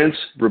 rinse,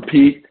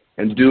 repeat,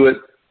 and do it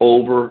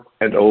over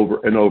and over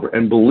and over.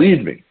 And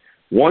believe me,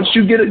 once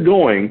you get it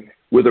going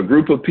with a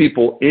group of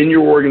people in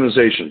your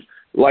organization,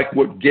 like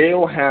what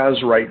Gail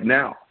has right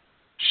now,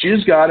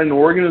 she's got an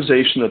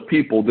organization of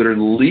people that are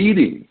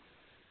leading,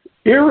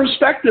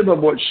 irrespective of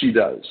what she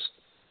does.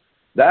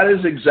 That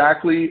is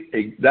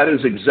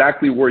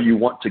exactly where you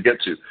want to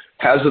get to.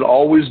 Has it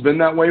always been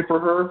that way for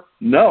her?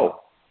 No.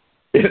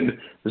 And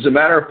as a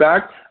matter of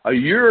fact, a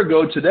year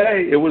ago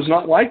today, it was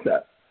not like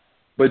that.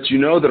 But you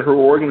know that her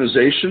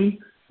organization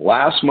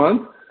last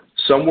month,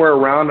 somewhere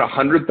around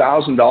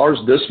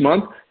 $100,000 this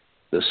month,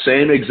 the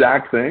same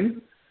exact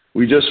thing.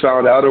 We just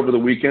found out over the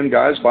weekend,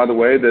 guys, by the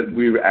way, that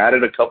we've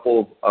added a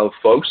couple of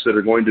folks that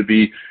are going to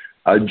be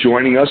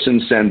joining us in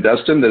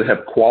Sandestin that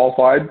have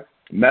qualified,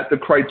 met the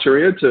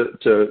criteria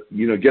to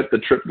get the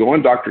trip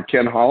going. Dr.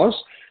 Ken Hollis,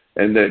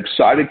 and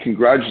excited.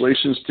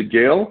 Congratulations to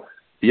Gail.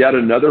 Yet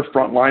another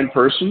frontline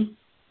person,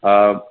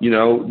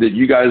 that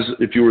you guys,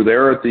 if you were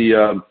there at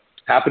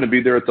happened to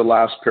be there at the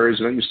last Perry's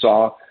event, you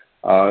saw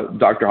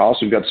Dr. Hollis.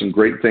 We've got some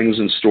great things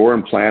in store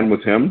and planned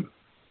with him.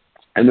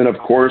 And then, of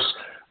course,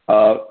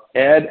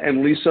 Ed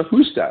and Lisa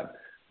Hustad,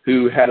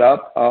 who head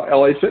up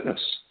LA Fitness,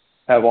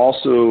 have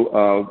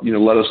also,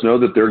 let us know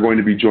that they're going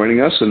to be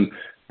joining us, and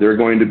they're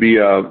going to be,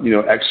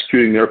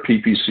 executing their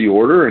PPC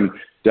order, and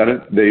done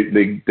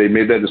it. They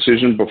made that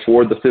decision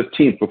before the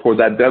 15th, before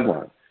that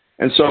deadline.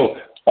 And so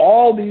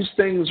all these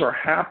things are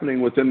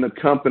happening within the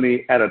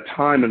company at a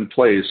time and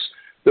place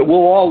that we'll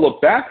all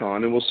look back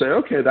on and we'll say,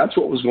 okay, that's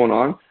what was going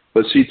on.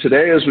 But see,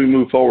 today as we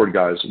move forward,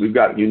 guys, we've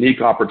got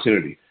unique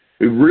opportunity.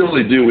 We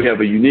really do. We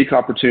have a unique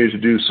opportunity to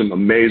do some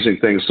amazing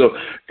things. So,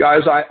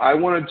 guys, I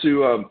wanted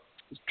to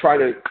try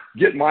to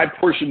get my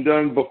portion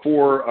done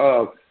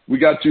before we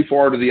got too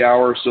far to the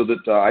hour, so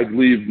that I'd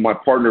leave my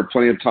partner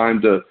plenty of time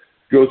to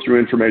go through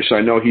information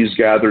I know he's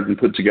gathered and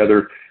put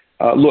together.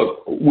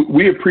 Look,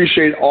 we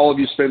appreciate all of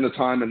you spending the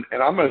time, and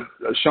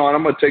Sean,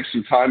 I'm going to take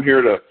some time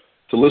here to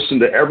listen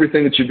to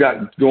everything that you've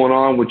got going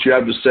on, what you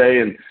have to say,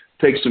 and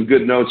take some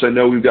good notes. I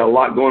know we've got a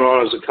lot going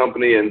on as a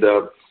company, and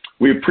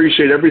we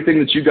appreciate everything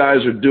that you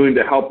guys are doing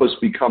to help us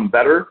become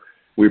better.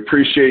 We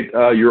appreciate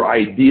your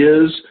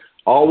ideas.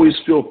 Always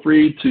feel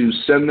free to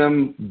send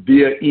them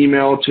via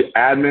email to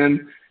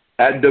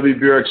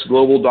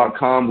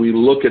admin@wbrxglobal.com. We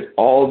look at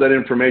all of that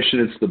information.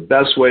 It's the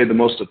best way, the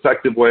most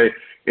effective way.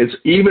 It's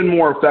even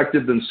more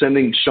effective than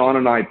sending Sean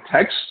and I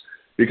texts,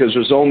 because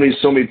there's only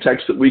so many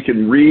texts that we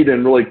can read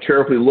and really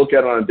carefully look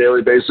at on a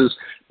daily basis.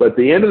 But at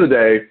the end of the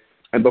day,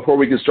 and before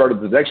we get started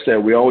the next day,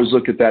 we always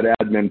look at that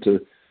admin to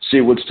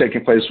see what's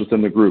taking place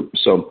within the group.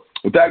 So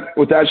with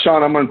that,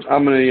 Sean, I'm going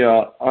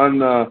to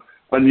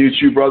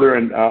unmute you, brother,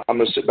 and I'm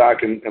going to sit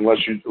back and let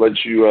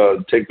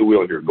you take the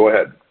wheel here. Go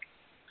ahead.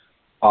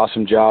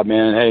 Awesome job,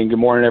 man. Hey, good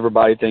morning,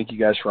 everybody. Thank you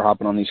guys for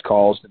hopping on these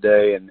calls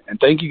today. And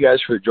thank you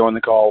guys for joining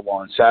the call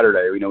on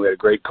Saturday. We know we had a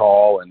great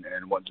call and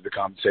went through the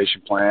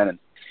compensation plan. And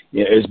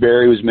as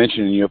Barry was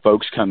mentioning,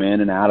 folks come in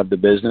and out of the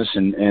business,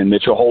 and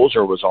Mitchell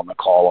Holzer was on the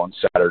call on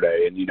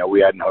Saturday. And,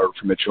 we hadn't heard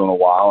from Mitchell in a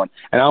while. And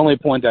I only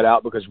point that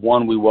out because,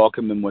 one, we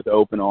welcome him with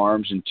open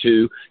arms. And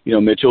two,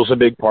 Mitchell's a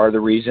big part of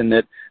the reason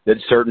that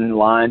certain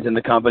lines in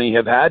the company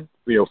have had,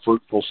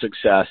 fruitful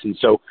success. And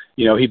so,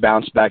 he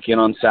bounced back in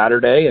on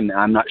Saturday, and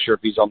I'm not sure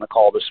if he's on the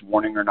call this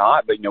morning or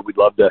not, but, we'd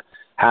love to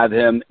have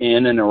him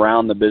in and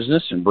around the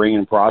business and bring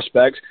in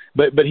prospects,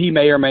 but he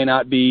may or may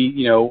not be,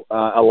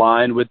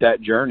 aligned with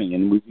that journey.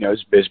 And we,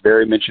 as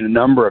Barry mentioned, a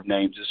number of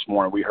names this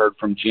morning. We heard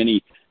from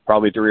Jenny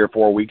probably 3 or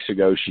 4 weeks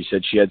ago. She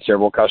said she had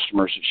several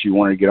customers that she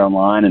wanted to get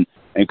online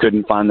and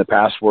couldn't find the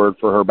password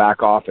for her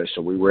back office.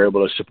 So we were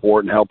able to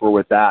support and help her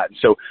with that. And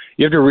so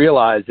you have to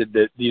realize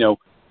that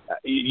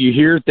you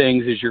hear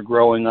things as you're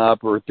growing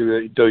up or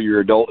through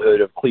your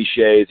adulthood of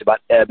cliches about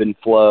ebb and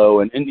flow,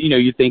 and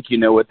you think you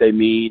know what they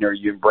mean, or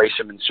you embrace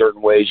them in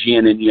certain ways,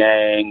 yin and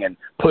yang, and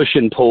push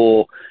and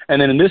pull.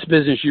 And then in this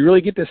business, you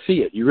really get to see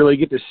it. You really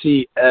get to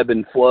see ebb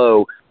and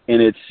flow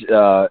in its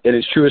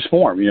truest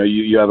form.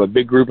 You have a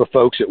big group of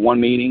folks at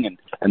one meeting,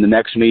 and the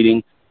next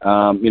meeting,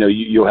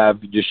 you'll have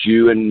just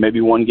you and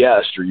maybe one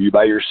guest, or you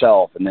by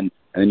yourself, and then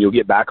you'll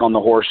get back on the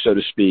horse, so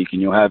to speak,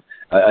 and you'll have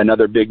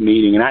another big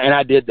meeting. And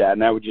I did that,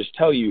 and I would just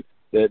tell you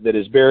that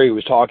as Barry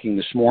was talking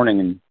this morning,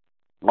 and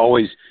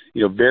always,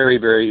 very,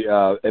 very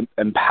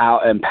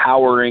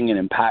empowering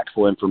and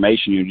impactful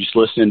information. Just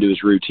listening to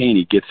his routine.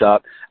 He gets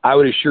up, I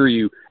would assure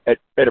you, at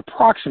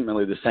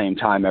approximately the same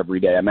time every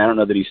day. I don't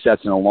know that he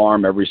sets an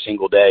alarm every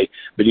single day,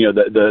 but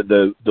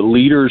the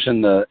leaders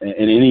in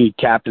any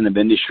captain of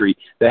industry,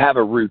 they have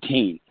a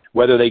routine.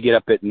 Whether they get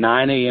up at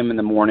 9 a.m. in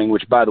the morning,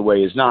 which, by the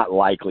way, is not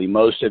likely.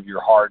 Most of your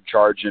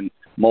hard-charging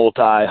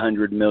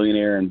multi-hundred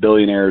millionaire and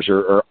billionaires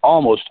are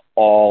almost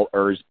all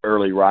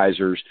early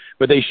risers,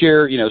 but they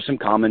share, some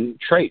common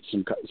traits,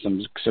 some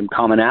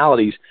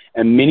commonalities,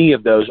 and many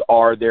of those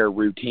are their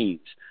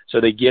routines.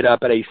 So they get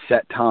up at a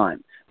set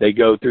time. they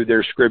go through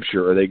their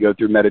scripture, or they go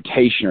through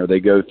meditation, or they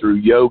go through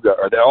yoga,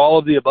 or they're all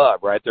of the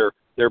above, right?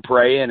 They're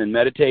praying and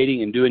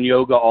meditating and doing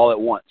yoga all at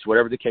once,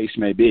 whatever the case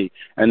may be.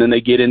 And then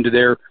they get into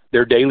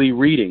their daily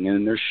reading,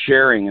 and they're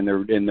sharing, and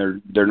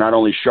they're not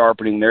only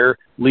sharpening their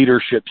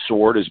leadership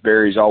sword, as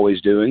Barry's always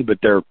doing, but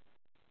they're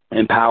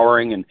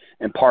empowering and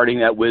imparting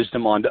that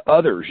wisdom onto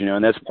others,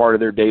 and that's part of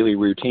their daily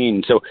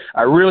routine. So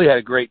I really had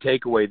a great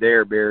takeaway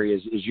there, Barry,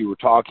 as you were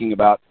talking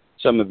about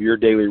some of your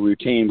daily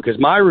routine, because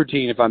my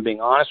routine, if I'm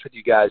being honest with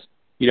you guys,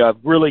 I've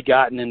really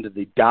gotten into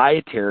the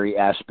dietary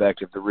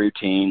aspect of the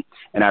routine,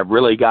 and I've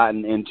really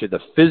gotten into the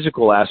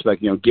physical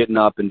aspect, getting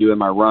up and doing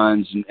my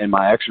runs and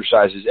my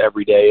exercises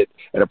every day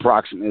at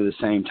approximately the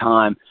same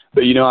time.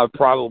 But, I've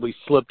probably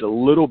slipped a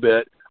little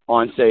bit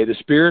on, say, the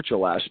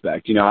spiritual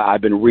aspect.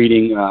 I've been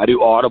reading, I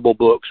do Audible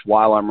books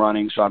while I'm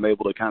running, so I'm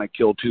able to kind of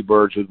kill two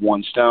birds with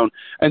one stone.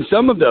 And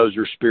some of those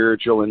are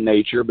spiritual in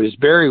nature, but as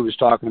Barry was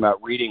talking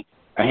about reading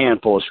a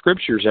handful of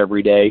scriptures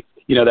every day,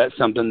 that's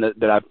something that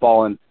has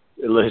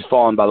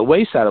fallen by the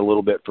wayside a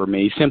little bit for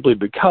me, simply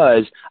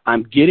because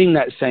I'm getting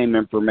that same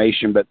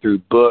information, but through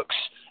books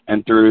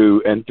and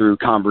through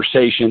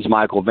conversations.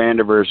 Michael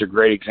Vandiver is a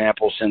great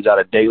example, sends out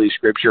a daily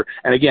scripture.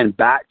 And again,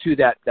 back to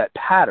that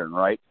pattern,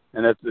 right?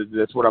 And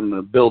that's what I'm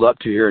going to build up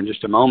to here in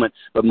just a moment.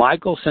 But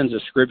Michael sends a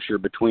scripture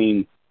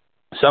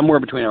somewhere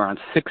between around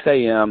 6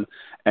 a.m.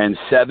 and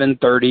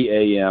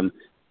 7:30 a.m.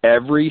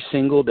 every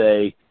single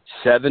day,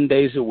 7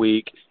 days a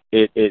week.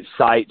 It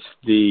cites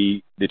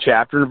the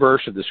chapter and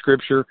verse of the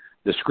scripture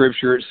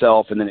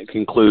itself, and then it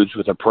concludes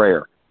with a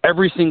prayer.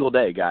 Every single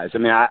day, guys. I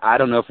mean, I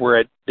don't know if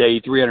we're at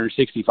day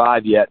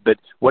 365 yet, but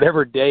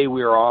whatever day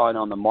we are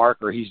on the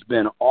marker, he's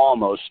been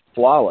almost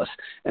flawless.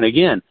 And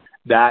again,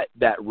 that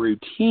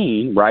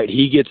routine, right?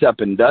 He gets up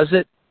and does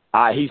it.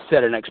 He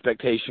set an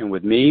expectation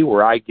with me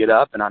where I get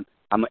up and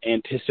I'm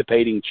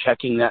anticipating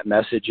checking that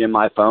message in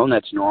my phone.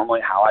 That's normally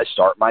how I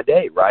start my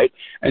day, right?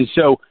 And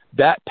so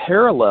that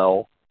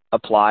parallel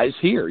applies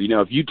here.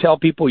 If you tell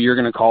people you're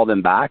going to call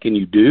them back and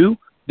you do,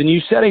 then you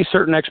set a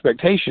certain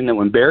expectation that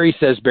when Barry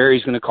says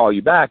Barry's going to call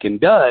you back and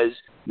does,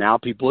 now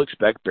people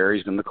expect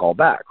Barry's going to call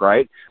back,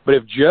 right? But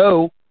if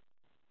Joe,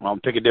 I'll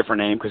pick a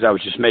different name because I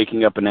was just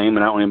making up a name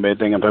and I don't even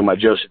think I'm talking about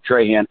Joseph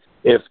Trahan.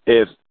 If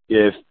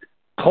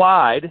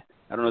Clyde,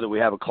 I don't know that we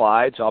have a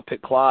Clyde, so I'll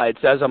pick Clyde,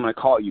 says I'm going to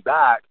call you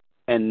back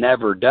and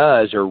never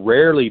does or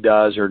rarely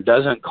does or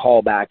doesn't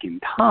call back in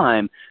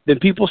time, then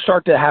people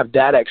start to have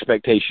that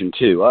expectation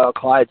too.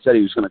 Clyde said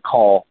he was going to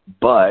call,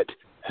 but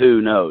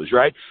who knows,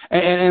 right?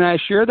 And I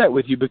share that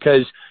with you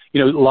because, a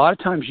lot of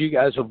times you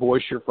guys will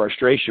voice your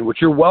frustration, which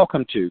you're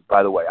welcome to,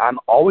 by the way. I'm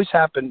always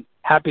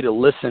happy to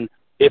listen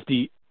if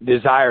the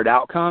desired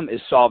outcome is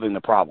solving the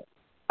problem.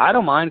 I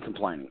don't mind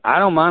complaining. I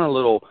don't mind a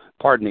little,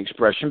 pardon the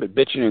expression, but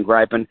bitching and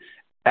griping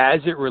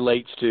as it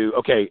relates to,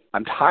 okay,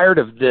 I'm tired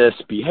of this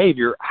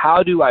behavior.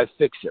 How do I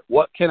fix it?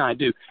 What can I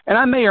do? And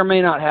I may or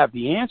may not have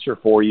the answer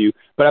for you,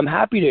 but I'm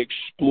happy to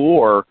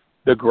explore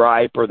the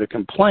gripe or the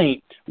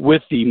complaint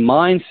with the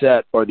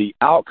mindset or the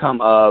outcome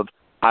of,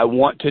 I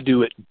want to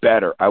do it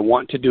better. I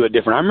want to do it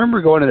different. I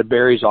remember going into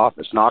Barry's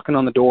office, knocking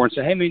on the door and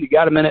saying, hey, man, you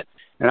got a minute?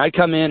 And I'd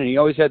come in, and he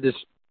always had this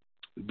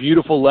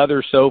beautiful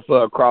leather sofa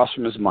across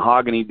from his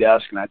mahogany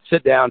desk, and I'd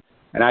sit down,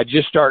 and I'd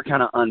just start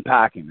kind of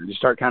unpacking. I'd just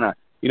start kind of,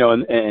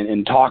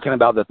 and talking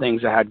about the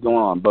things I had going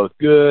on, both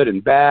good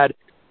and bad.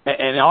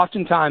 And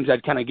oftentimes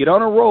I'd kind of get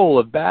on a roll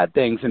of bad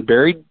things, and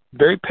very,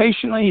 very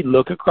patiently he'd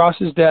look across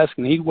his desk,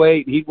 and he'd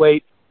wait,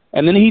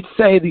 and then he'd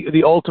say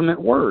the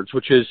ultimate words,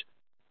 which is,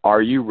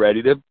 are you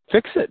ready to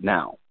fix it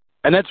now?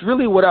 And that's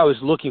really what I was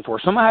looking for.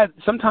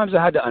 Sometimes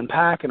I had to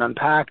unpack,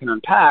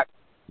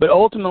 but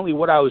ultimately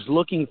what I was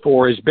looking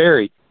for is,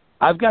 Barry,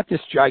 I've got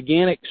this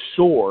gigantic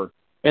sore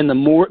in the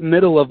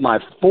middle of my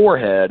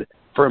forehead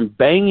from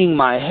banging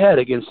my head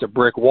against a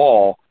brick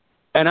wall,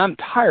 and I'm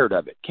tired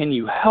of it. Can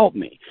you help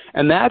me?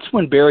 And that's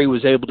when Barry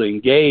was able to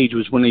engage,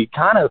 was when I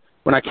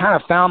kind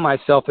of found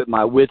myself at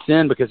my wit's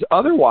end, because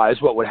otherwise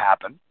what would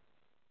happen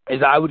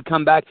is I would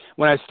come back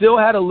when I still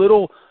had a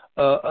little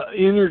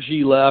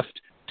energy left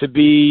to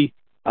be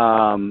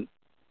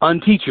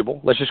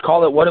unteachable. Let's just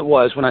call it what it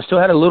was. When I still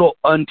had a little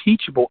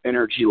unteachable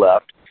energy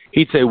left,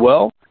 he'd say,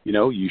 well,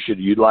 you should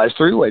utilize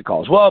three-way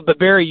calls. Well, but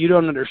Barry, you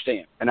don't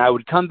understand. And I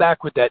would come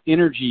back with that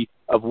energy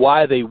of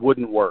why they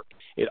wouldn't work.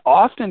 It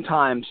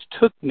oftentimes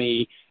took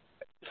me,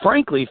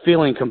 frankly,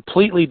 feeling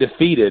completely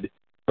defeated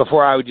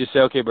before I would just say,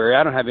 okay, Barry,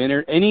 I don't have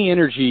any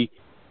energy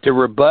to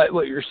rebut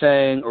what you're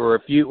saying or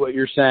refute what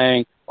you're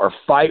saying or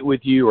fight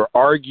with you or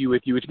argue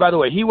with you, which, by the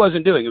way, he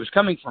wasn't doing. It was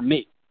coming from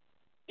me.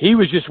 He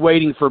was just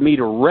waiting for me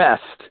to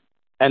rest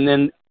and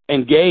then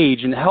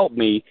engage and help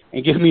me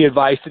and give me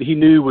advice that he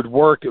knew would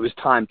work. It was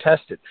time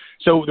tested.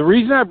 So the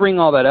reason I bring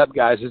all that up,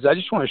 guys, is I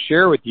just want to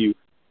share with you,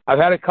 I've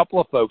had a couple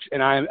of folks,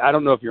 and I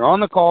don't know if you're on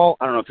the call.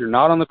 I don't know if you're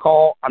not on the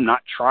call. I'm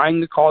not trying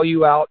to call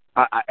you out,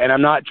 and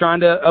I'm not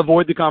trying to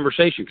avoid the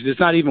conversation, because it's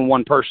not even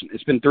one person.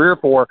 It's been 3 or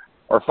 4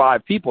 or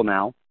 5 people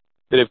now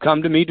that have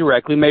come to me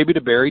directly, maybe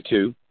to Barry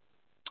too,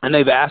 and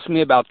they've asked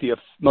me about the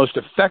most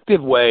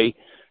effective way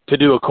to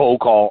do a cold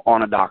call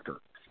on a doctor.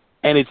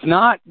 And it's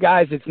not,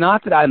 guys, it's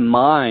not that I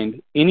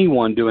mind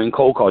anyone doing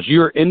cold calls.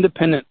 You're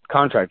independent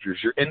contractors.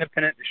 You're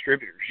independent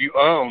distributors. You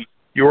own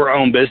your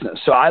own business.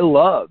 So I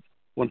love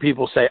when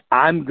people say,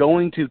 I'm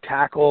going to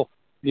tackle,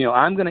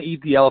 I'm going to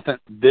eat the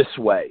elephant this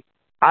way.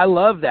 I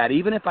love that,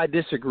 even if I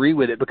disagree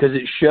with it, because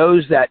it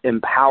shows that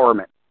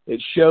empowerment.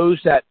 It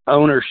shows that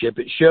ownership.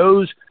 It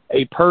shows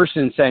a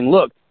person saying,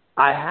 look,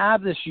 I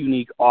have this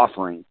unique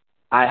offering.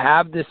 I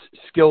have this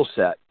skill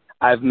set.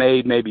 I've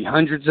made maybe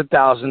hundreds of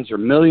thousands or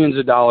millions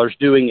of dollars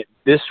doing it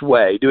this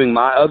way, doing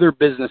my other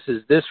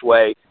businesses this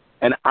way,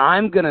 and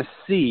I'm going to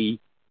see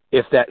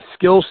if that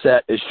skill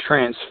set is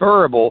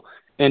transferable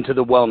into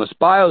the wellness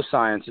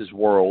biosciences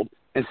world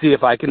and see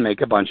if I can make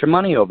a bunch of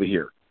money over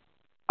here.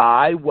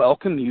 I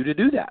welcome you to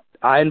do that.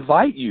 I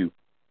invite you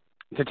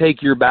to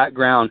take your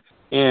background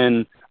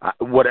in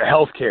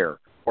healthcare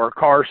or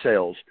car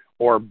sales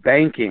or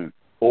banking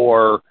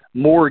or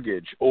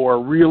mortgage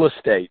or real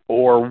estate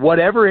or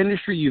whatever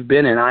industry you've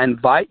been in. I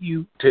invite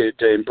you to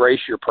embrace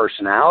your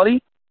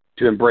personality,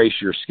 to embrace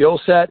your skill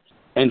set,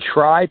 and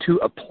try to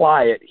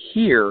apply it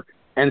here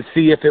and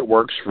see if it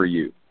works for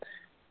you.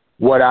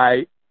 What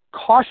I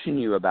caution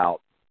you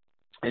about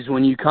is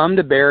when you come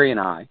to Barry and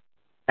I,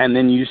 and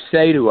then you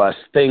say to us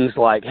things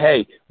like,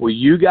 hey, will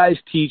you guys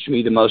teach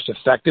me the most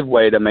effective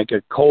way to make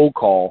a cold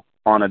call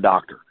on a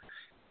doctor?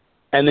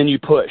 And then you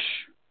push,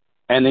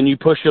 and then you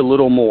push a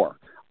little more.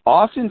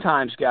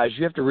 Oftentimes, guys,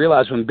 you have to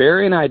realize when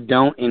Barry and I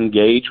don't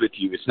engage with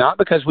you, it's not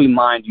because we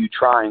mind you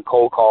trying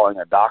cold calling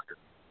a doctor.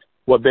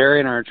 What Barry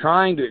and I are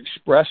trying to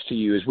express to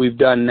you is we've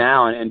done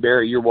now, and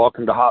Barry, you're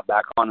welcome to hop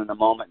back on in a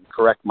moment and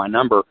correct my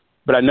number,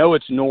 but I know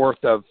it's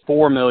north of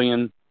 4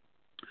 million.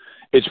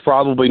 It's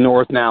probably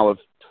north now of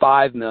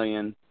 5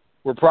 million.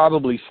 We're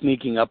probably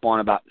sneaking up on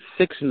about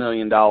 $6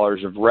 million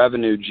of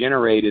revenue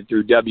generated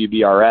through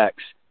WBRX.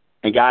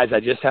 And guys, I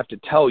just have to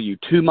tell you,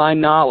 to my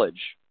knowledge,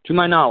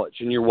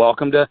 and you're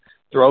welcome to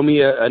throw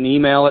me an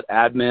email at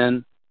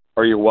admin,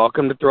 or you're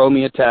welcome to throw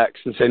me a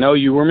text and say, no,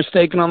 you were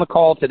mistaken on the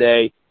call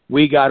today.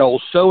 We got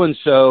old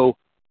so-and-so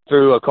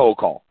through a cold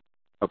call,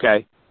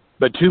 okay?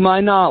 But to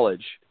my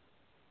knowledge,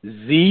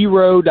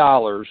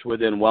 $0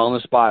 within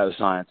Wellness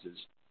Biosciences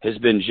has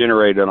been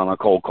generated on a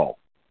cold call.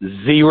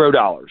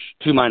 $0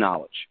 to my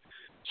knowledge.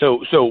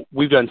 So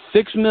we've done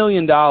 $6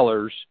 million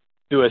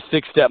through a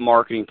 6-step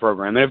marketing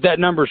program. And if that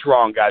number's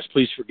wrong, guys,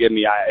 please forgive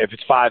me. If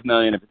it's 5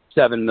 million, if it's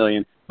 7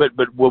 million, but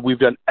what we've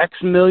done X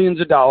millions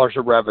of dollars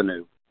of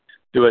revenue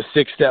through a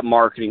 6-step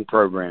marketing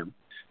program,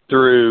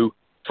 through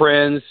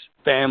friends,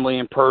 family,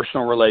 and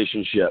personal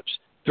relationships,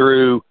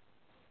 through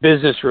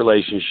business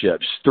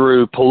relationships,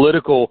 through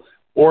political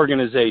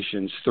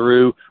organizations,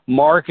 through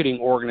marketing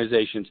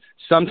organizations.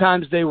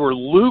 Sometimes they were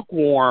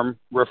lukewarm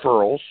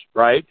referrals,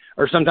 right?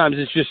 Or sometimes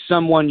it's just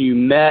someone you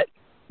met,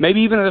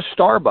 maybe even at a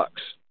Starbucks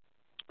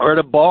or at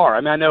a bar.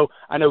 I mean,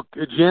 I know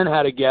Jen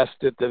had a guest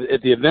at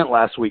the event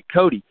last week,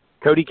 Cody.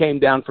 Cody came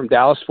down from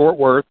Dallas-Fort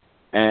Worth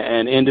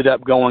and we ended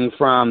up going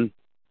from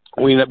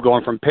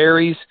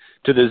Perry's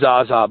to the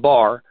Zaza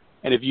bar.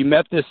 And if you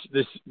met this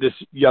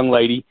young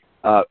lady,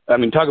 talk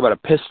about a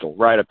pistol,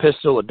 right? A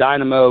pistol, a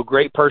dynamo,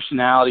 great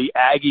personality,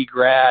 Aggie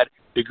grad,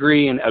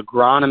 degree in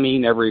agronomy,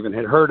 never even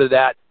had heard of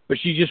that. But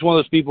she's just one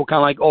of those people, kind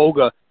of like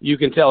Olga. You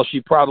can tell she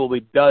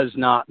probably does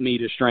not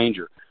meet a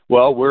stranger.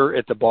 Well, we're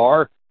at the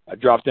bar. I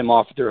dropped them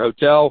off at their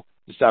hotel,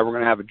 decided we're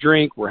going to have a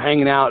drink. We're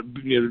hanging out,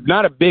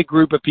 not a big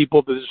group of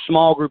people, but a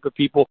small group of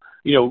people,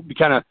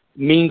 kind of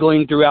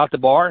mingling throughout the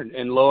bar.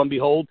 And lo and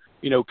behold,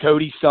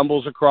 Cody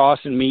stumbles across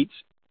and meets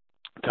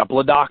a couple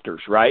of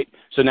doctors, right?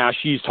 So now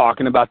she's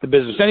talking about the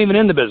business, not even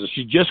in the business.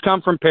 She just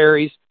come from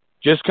Perry's,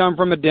 just come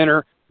from a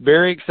dinner,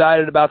 very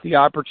excited about the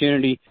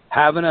opportunity,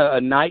 having a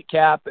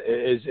nightcap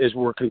as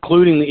we're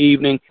concluding the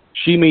evening.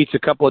 She meets a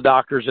couple of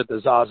doctors at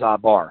the Zaza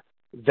bar.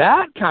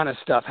 That kind of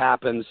stuff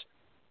happens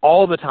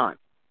all the time.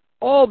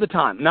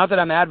 Not that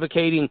I'm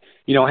advocating,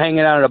 hanging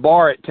out at a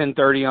bar at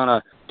 10:30 on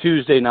a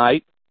Tuesday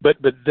night, but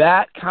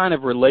that kind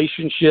of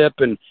relationship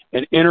and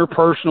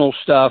interpersonal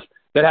stuff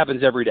that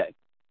happens every day.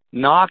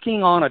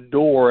 Knocking on a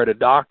door at a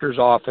doctor's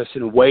office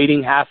and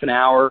waiting half an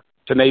hour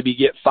to maybe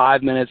get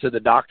 5 minutes of the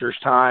doctor's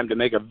time to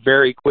make a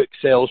very quick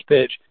sales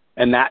pitch,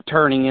 and that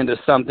turning into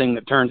something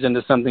that turns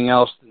into something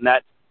else, and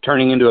that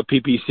turning into a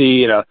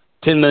PPC and a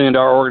 $10 million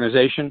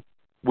organization.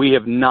 We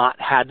have not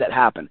had that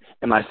happen.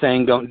 Am I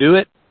saying don't do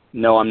it?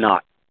 No, I'm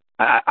not.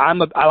 I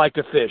like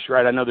to fish,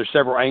 right? I know there's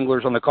several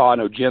anglers on the call. I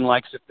know Jen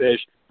likes to fish.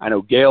 I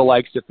know Gail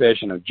likes to fish.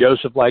 I know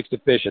Joseph likes to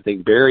fish. I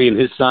think Barry and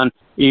his son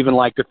even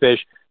like to fish.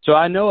 So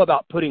I know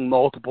about putting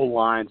multiple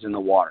lines in the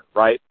water,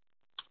 right?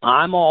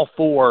 I'm all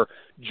for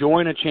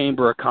join a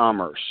chamber of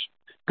commerce.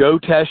 Go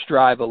test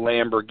drive a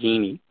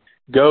Lamborghini.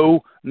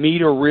 Go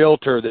meet a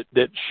realtor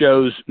that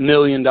shows $1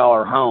 million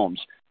homes.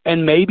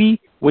 And maybe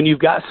when you've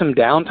got some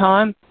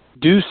downtime,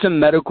 do some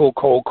medical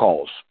cold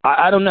calls.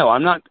 I don't know.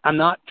 I'm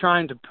not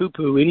trying to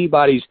poo-poo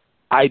anybody's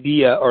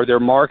idea or their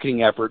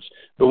marketing efforts,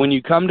 but when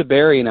you come to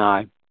Barry and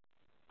I,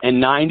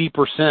 and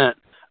 90%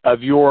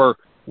 of your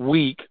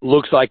week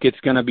looks like it's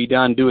going to be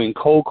done doing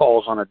cold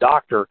calls on a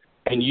doctor,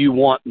 and you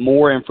want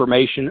more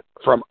information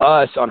from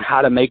us on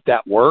how to make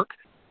that work,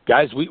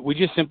 guys, we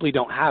just simply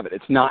don't have it.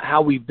 It's not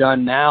how we've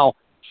done now.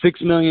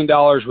 $6 million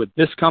with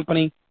this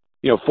company,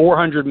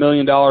 $400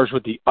 million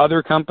with the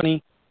other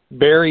company.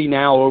 Barry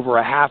now over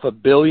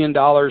 $500 million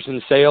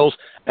in sales,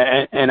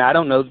 and I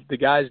don't know, the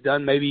guy's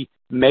done maybe,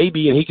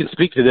 and he can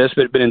speak to this,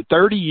 but in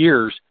 30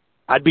 years,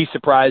 I'd be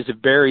surprised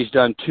if Barry's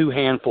done 2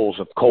 handfuls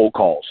of cold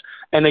calls.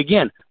 And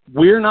again,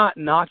 we're not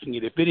knocking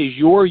it. If it is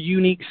your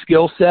unique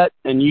skill set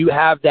and you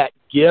have that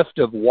gift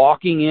of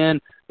walking in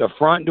the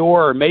front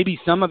door, or maybe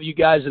some of you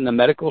guys in the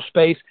medical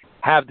space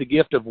have the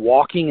gift of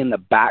walking in the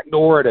back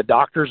door at a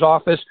doctor's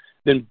office,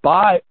 then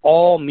by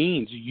all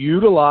means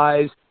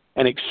utilize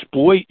and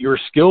exploit your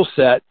skill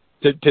set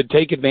to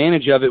take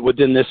advantage of it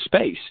within this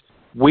space.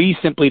 We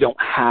simply don't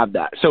have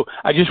that. So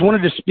I just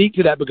wanted to speak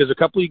to that because a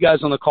couple of you guys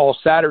on the call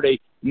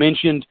Saturday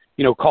mentioned,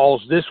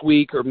 calls this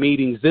week or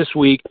meetings this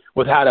week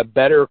with how to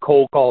better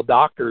cold call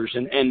doctors.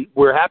 And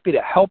we're happy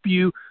to help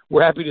you.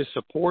 We're happy to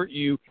support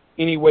you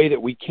any way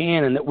that we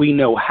can and that we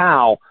know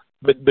how,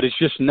 but it's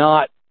just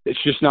not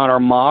our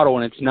model.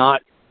 And it's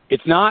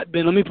not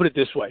been, let me put it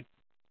this way.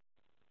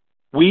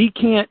 We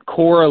can't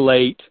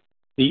correlate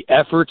the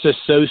efforts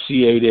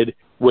associated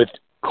with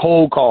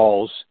cold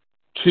calls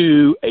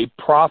to a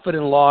profit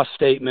and loss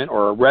statement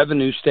or a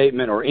revenue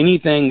statement or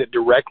anything that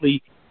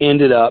directly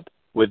ended up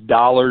with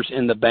dollars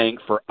in the bank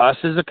for us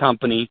as a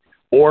company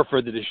or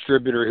for the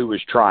distributor who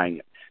was trying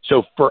it.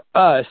 So for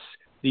us,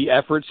 the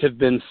efforts have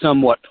been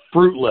somewhat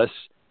fruitless,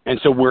 and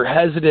so we're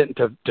hesitant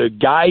to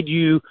guide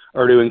you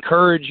or to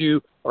encourage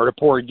you or to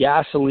pour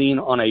gasoline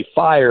on a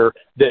fire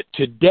that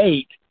to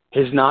date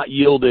has not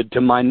yielded,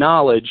 to my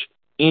knowledge,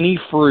 any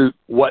fruit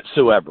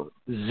whatsoever.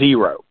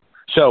 Zero.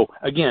 So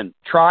again,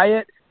 try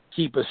it,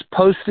 keep us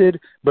posted,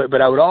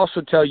 but I would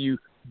also tell you,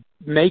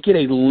 make it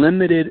a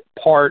limited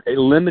part, a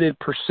limited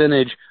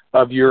percentage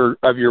of your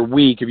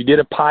week. If you did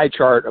a pie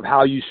chart of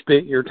how you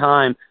spent your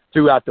time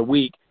throughout the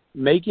week,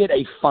 make it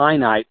a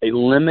finite, a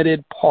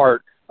limited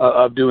part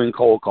of doing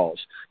cold calls.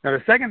 Now,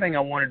 the second thing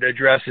I wanted to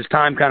address, as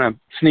time kind of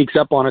sneaks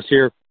up on us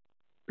here,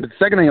 but the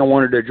second thing I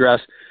wanted to address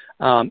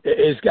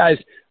is, guys,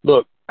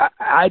 look,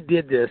 I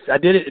did this. I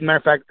did it. As a matter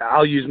of fact,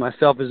 I'll use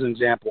myself as an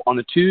example. On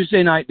the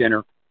Tuesday night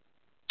dinner,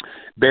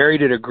 Barry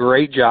did a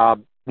great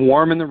job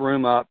warming the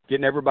room up,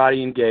 getting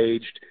everybody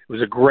engaged. It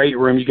was a great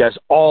room. You guys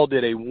all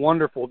did a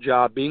wonderful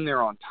job being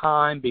there on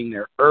time, being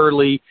there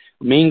early,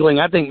 mingling.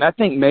 I think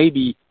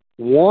maybe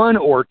 1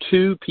 or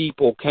 2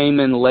 people came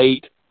in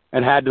late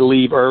and had to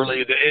leave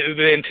early.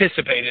 They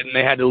anticipated, and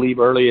they had to leave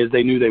early as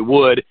they knew they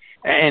would.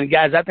 And,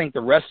 guys, I think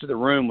the rest of the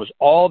room was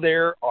all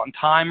there on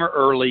time or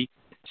early,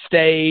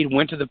 stayed,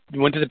 went to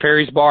the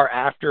Perry's Bar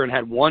after and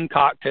had one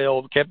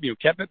cocktail, kept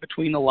it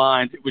between the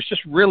lines. It was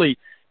just really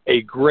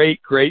a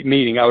great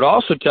meeting. I would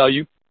also tell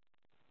you,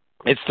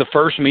 it's the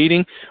first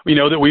meeting,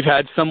 that we've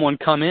had someone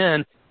come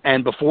in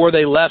and before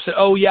they left said,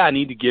 "Oh yeah, I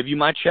need to give you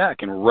my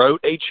check," and wrote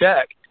a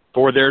check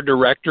for their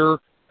director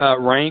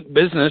rank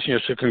business.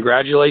 So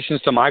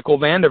congratulations to Michael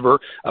Vandiver,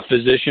 a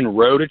physician,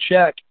 wrote a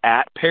check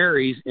at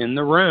Perry's in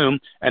the room.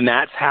 And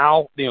that's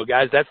how,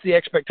 guys, that's the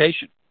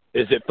expectation,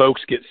 is that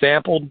folks get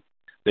sampled,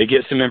 they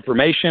get some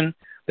information,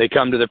 they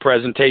come to the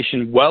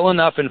presentation well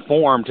enough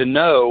informed to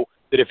know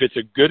that if it's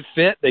a good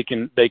fit, they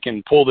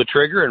can pull the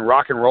trigger and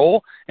rock and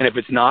roll. And if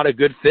it's not a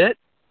good fit,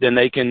 then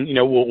they can,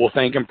 we'll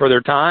thank them for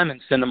their time and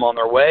send them on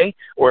their way.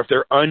 Or if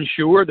they're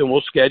unsure, then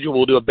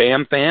we'll do a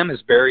BAM FAM,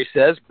 as Barry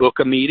says, book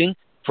a meeting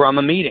from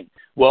a meeting.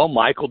 Well,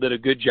 Michael did a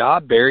good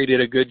job. Barry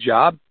did a good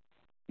job.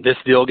 This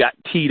deal got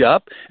teed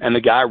up, and the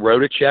guy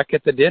wrote a check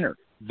at the dinner.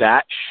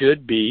 That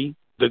should be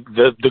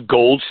the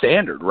gold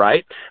standard,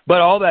 right?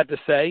 But all that to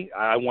say,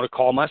 I want to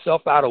call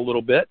myself out a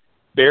little bit.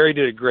 Barry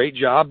did a great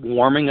job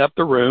warming up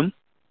the room.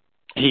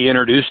 He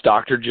introduced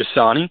Dr.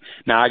 Jasani.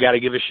 Now, I got to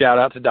give a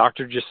shout-out to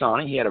Dr.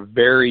 Jasani. He had a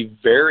very,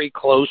 very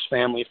close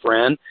family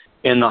friend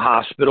in the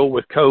hospital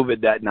with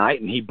COVID that night,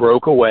 and he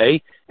broke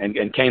away and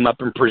came up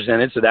and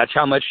presented. So that's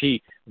how much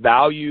he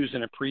values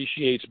and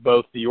appreciates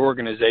both the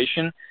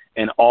organization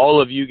and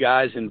all of you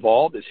guys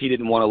involved, as he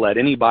didn't want to let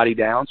anybody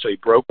down. So he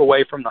broke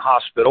away from the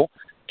hospital,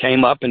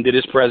 came up and did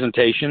his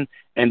presentation,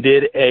 and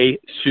did a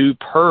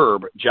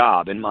superb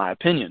job, in my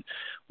opinion.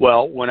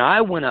 Well, when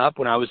I went up,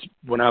 when I was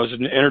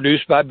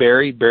introduced by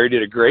Barry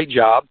did a great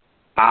job.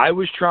 I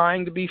was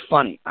trying to be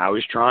funny. I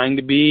was trying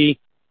to be,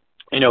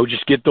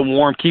 just keep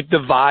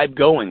the vibe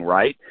going,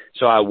 right?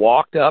 So I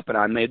walked up and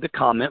I made the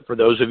comment, for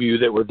those of you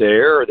that were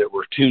there or that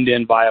were tuned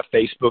in via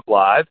Facebook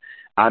Live,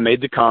 I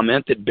made the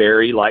comment that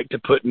Barry liked to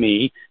put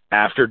me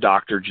after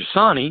Dr.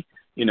 Jasani,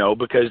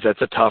 because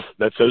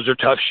those are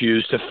tough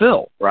shoes to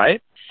fill,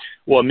 right?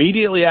 Well,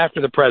 immediately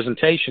after the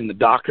presentation, the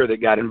doctor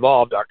that got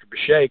involved, Dr.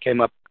 Boucher,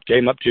 came up to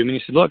me and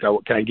he said, "Look,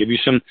 can I give you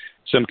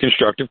some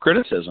constructive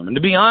criticism?" And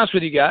to be honest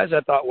with you guys,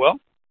 I thought, well,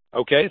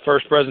 okay,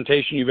 first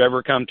presentation you've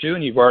ever come to,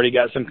 and you've already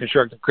got some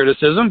constructive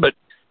criticism, but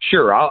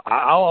sure, I'll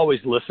always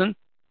listen.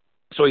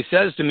 So he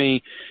says to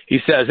me,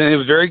 and it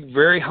was very,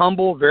 very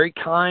humble, very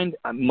kind,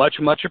 much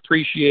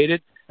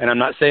appreciated. and I'm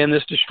not saying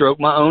this to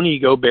stroke my own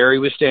ego. Barry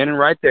was standing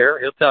right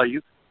there. He'll tell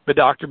you. But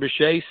Dr.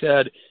 Bechet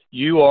said,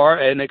 you are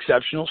an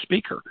exceptional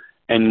speaker.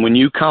 And when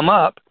you come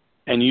up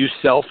and you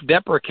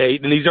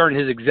self-deprecate, and these aren't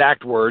his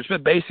exact words,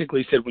 but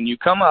basically said, when you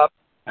come up,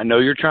 I know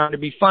you're trying to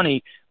be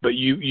funny, but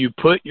you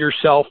put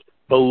yourself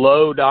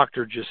below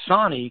Dr.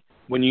 Jasani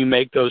when you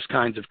make those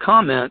kinds of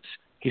comments.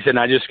 He said, and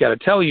I just got to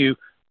tell you,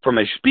 from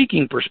a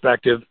speaking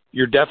perspective,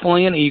 you're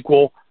definitely an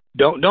equal.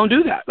 Don't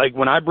do that. Like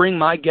when I bring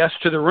my guests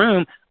to the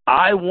room,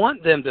 I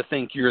want them to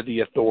think you're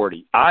the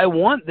authority. I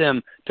want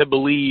them to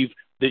believe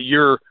that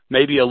you're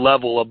maybe a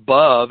level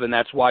above, and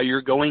that's why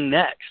you're going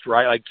next,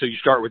 right? Like, so you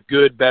start with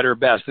good, better,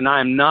 best. And I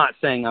am not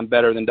saying I'm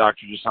better than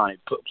Dr. Jasani.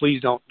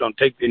 Please don't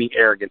take any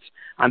arrogance.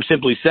 I'm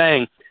simply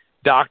saying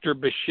Dr.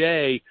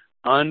 Bechet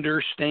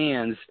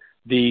understands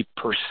the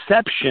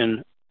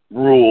perception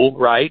rule,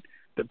 right?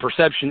 The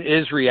perception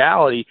is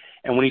reality.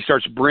 And when he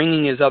starts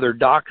bringing his other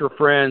doctor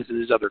friends and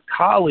his other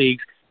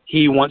colleagues,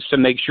 he wants to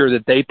make sure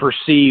that they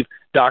perceive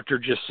Dr.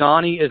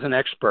 Jasani as an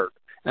expert,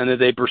 and that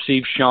they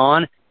perceive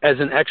Sean as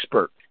an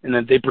expert, and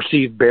that they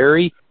perceive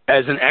Barry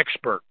as an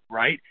expert,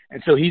 right?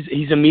 And so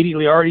he's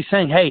immediately already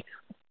saying, hey,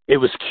 it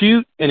was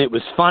cute and it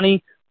was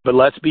funny, but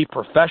let's be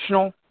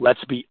professional,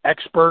 let's be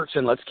experts,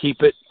 and let's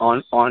keep it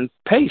on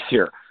pace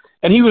here.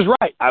 And he was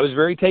right. I was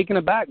very taken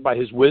aback by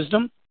his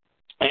wisdom.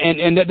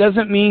 And that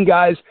doesn't mean,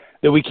 guys,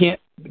 that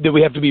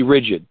we have to be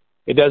rigid.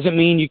 It doesn't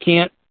mean you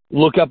can't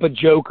look up a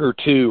joke or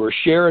two or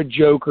share a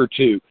joke or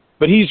two.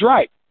 But he's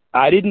right.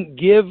 I didn't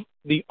give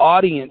the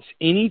audience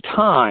any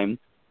time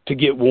to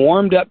get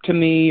warmed up to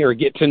me or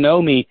get to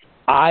know me.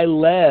 I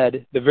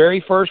led, the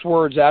very first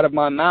words out of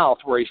my mouth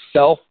were a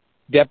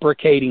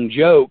self-deprecating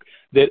joke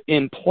that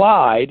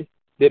implied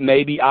that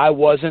maybe I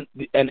wasn't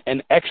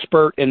an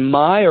expert in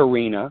my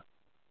arena,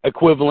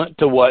 equivalent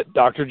to what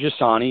Dr.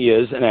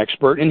 Jasani is an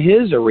expert in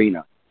his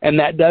arena. And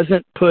that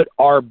doesn't put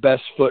our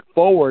best foot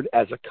forward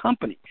as a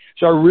company.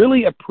 So I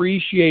really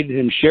appreciated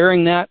him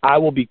sharing that. I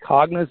will be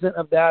cognizant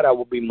of that. I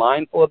will be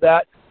mindful of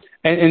that.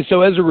 And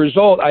so as a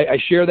result, I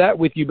share that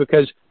with you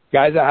because,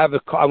 guys, I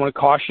want to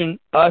caution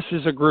us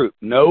as a group.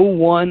 No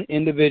one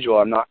individual.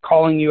 I'm not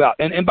calling you out.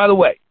 And by the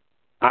way,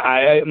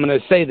 I'm going to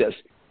say this.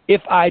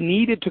 If I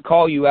needed to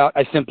call you out,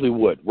 I simply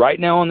would.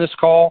 Right now on this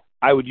call,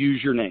 I would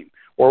use your name.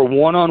 Or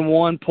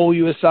one-on-one, pull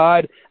you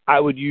aside, I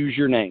would use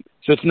your name.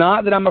 So it's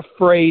not that I'm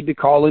afraid to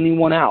call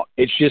anyone out.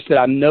 It's just that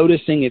I'm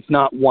noticing it's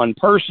not one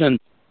person.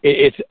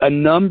 It's a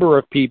number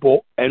of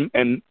people,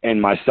 and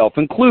myself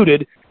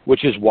included,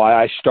 which is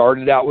why I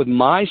started out with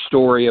my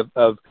story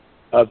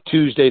of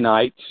Tuesday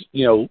night's,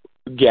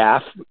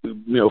 gaffe,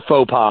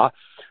 faux pas.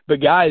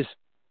 But guys,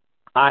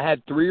 I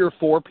had 3 or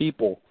 4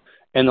 people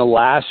in the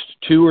last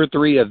 2 or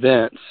 3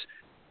 events,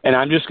 and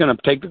I'm just going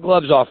to take the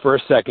gloves off for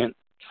a second,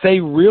 say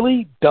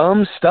really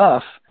dumb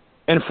stuff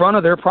in front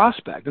of their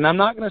prospect. And I'm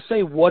not going to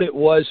say what it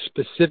was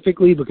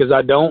specifically because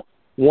I don't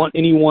want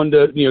anyone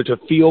to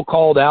feel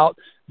called out.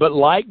 But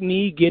like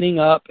me getting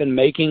up and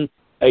making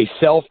a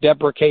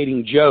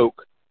self-deprecating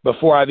joke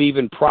before I've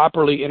even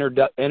properly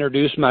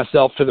introduced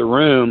myself to the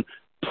room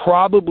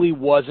probably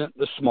wasn't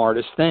the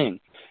smartest thing.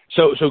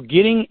 So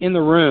getting in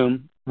the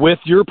room with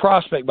your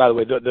prospect, by the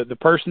way, the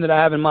person that I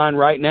have in mind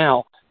right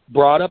now,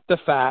 brought up the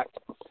fact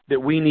that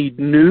we need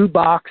new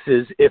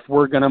boxes if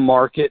we're going to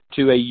market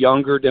to a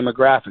younger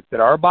demographic, that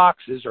our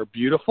boxes are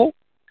beautiful,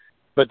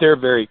 but they're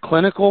very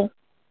clinical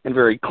and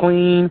very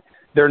clean.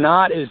 They're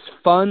not as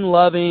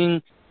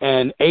fun-loving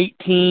and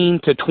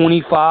 18 to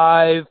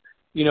 25,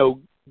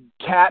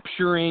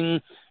 capturing.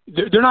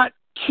 They're not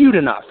cute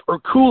enough or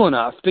cool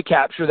enough to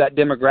capture that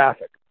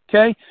demographic,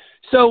 okay?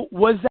 So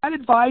was that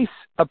advice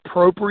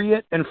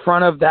appropriate in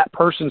front of that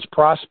person's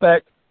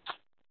prospect?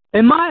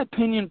 In my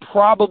opinion,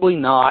 probably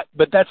not,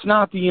 but that's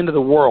not the end of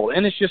the world,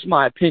 and it's just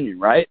my opinion,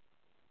 right?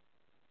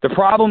 The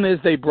problem is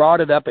they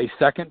brought it up a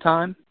second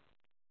time.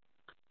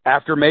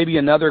 After maybe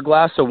another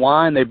glass of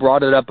wine, they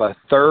brought it up a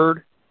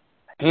third,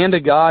 hand to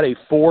God, a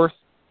fourth,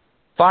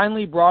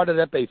 finally brought it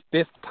up a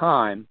 5th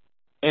time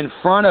in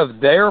front of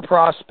their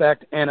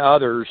prospect and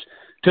others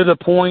to the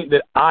point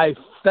that I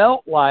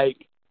felt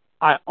like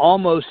I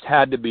almost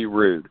had to be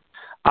rude.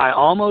 I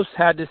almost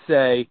had to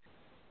say,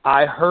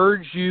 I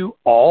heard you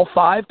all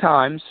 5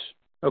 times,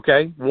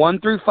 okay, 1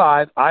 through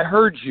 5. I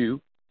heard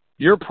you.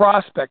 Your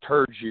prospect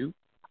heard you.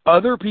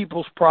 Other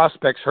people's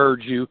prospects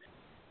heard you.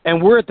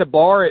 And we're at the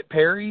bar at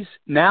Perry's.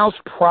 Now's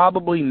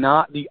probably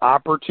not the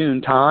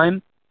opportune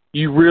time.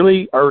 You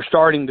really are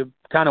starting to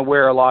kind of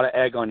wear a lot of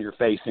egg on your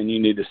face, and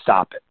you need to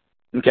stop it,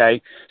 okay?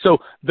 So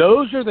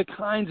those are the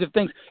kinds of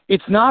things.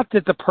 It's not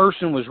that the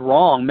person was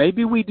wrong.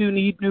 Maybe we do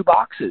need new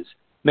boxes.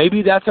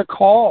 Maybe that's a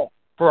call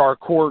for our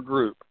core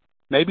group.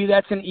 Maybe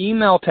that's an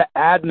email to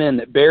admin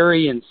that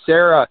Barry and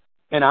Sarah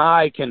and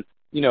I can,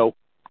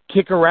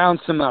 kick around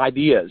some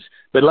ideas.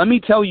 But let me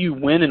tell you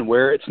when and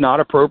where it's not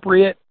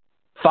appropriate.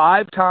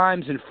 5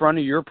 times in front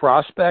of your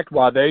prospect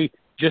while they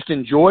just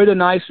enjoyed a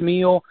nice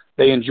meal,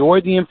 they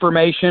enjoyed the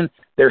information,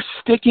 they're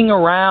sticking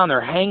around,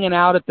 they're hanging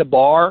out at the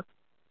bar,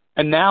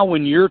 and now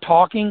when you're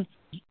talking,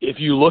 if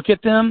you look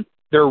at them,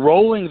 They're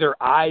rolling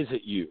their eyes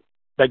at you.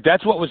 Like,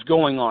 that's what was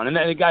going on.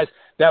 And guys,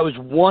 that was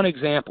one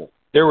example.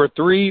 There were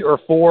 3 or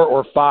 4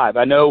 or 5.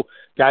 I know,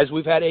 guys,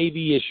 we've had AV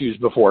issues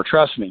before.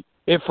 Trust me.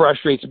 It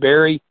frustrates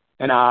Barry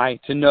and I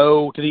to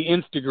the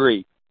nth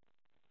degree.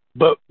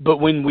 But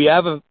when we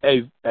have a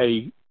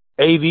AV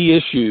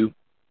issue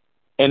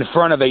in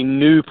front of a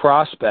new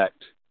prospect,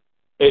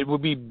 it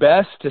would be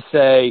best to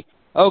say,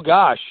 oh,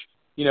 gosh,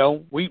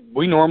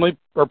 we normally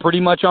are pretty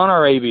much on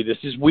our AV. This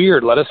is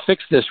weird. Let us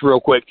fix this real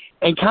quick.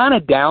 And kind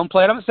of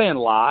downplay it. I'm not saying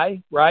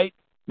lie, right?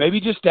 Maybe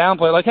just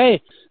downplay, like,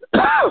 hey,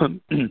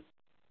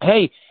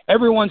 hey,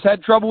 everyone's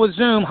had trouble with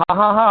Zoom. Ha,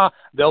 ha, ha.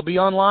 They'll be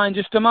online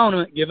just a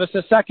moment. Give us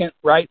a second,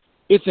 right?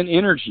 It's an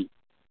energy.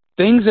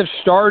 Things have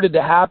started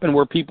to happen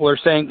where people are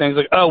saying things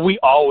like, oh, we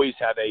always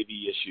have AV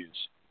issues.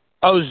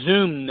 Oh,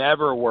 Zoom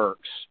never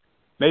works.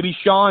 Maybe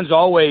Sean's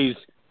always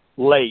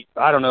late.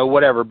 I don't know,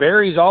 whatever.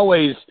 Barry's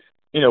always,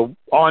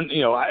 on,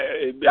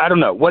 I don't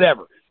know,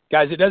 whatever.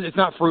 Guys, it's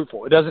not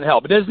fruitful. It doesn't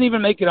help. It doesn't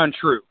even make it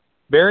untrue.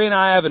 Barry and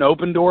I have an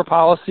open door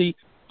policy.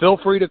 Feel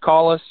free to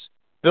call us.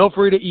 Feel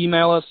free to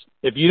email us.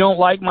 If you don't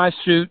like my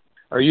suit,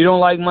 or you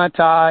don't like my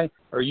tie,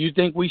 or you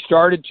think we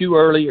started too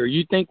early, or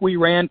you think we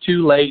ran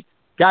too late,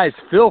 guys,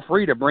 feel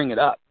free to bring it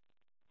up.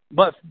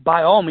 But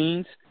by all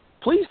means,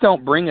 please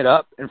don't bring it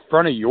up in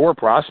front of your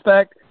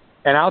prospect.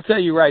 And I'll tell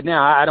you right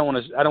now, I don't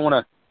want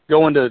to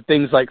go into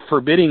things like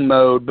forbidding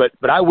mode,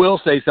 but I will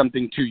say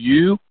something to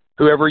you,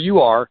 whoever you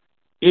are,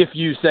 if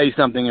you say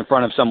something in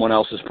front of someone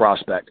else's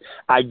prospect.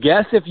 I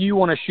guess if you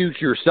want to shoot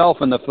yourself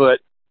in the foot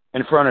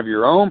in front of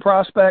your own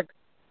prospect,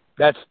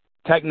 that's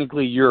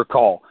technically your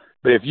call.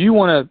 But if you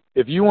want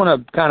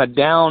to kind of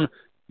down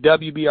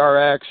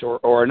WBRX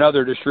or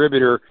another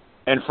distributor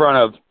in front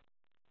of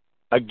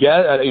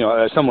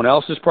someone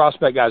else's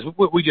prospect, guys,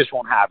 we just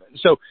won't have it.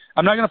 So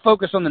I'm not going to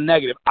focus on the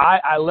negative.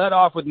 I let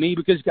off with me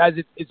because, guys,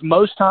 it's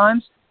most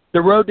times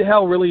the road to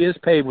hell really is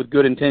paved with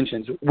good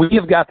intentions. We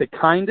have got the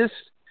kindest,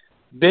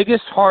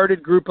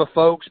 biggest-hearted group of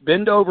folks,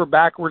 bend over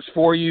backwards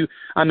for you.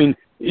 I mean,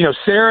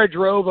 Sarah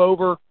drove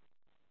over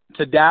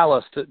to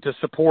Dallas to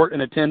support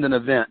and attend an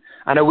event.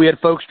 I know we had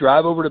folks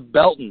drive over to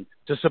Belton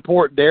to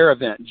support their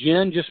event.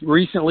 Jen just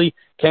recently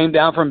came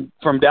down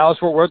from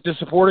Dallas-Fort Worth to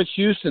support a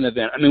Houston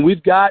event. I mean,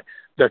 we've got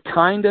the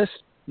kindest,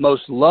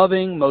 most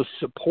loving, most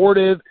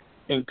supportive,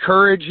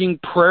 encouraging,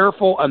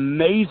 prayerful,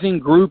 amazing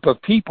group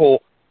of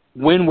people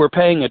when we're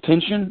paying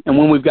attention and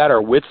when we've got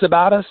our wits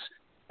about us.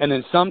 And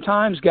then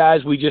sometimes,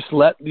 guys, we just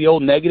let the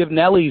old negative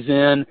Nellies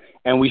in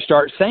and we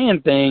start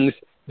saying things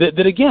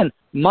that again,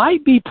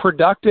 might be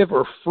productive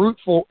or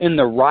fruitful in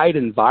the right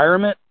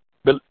environment,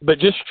 but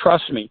just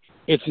trust me,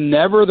 it's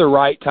never the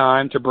right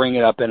time to bring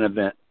it up in an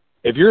event.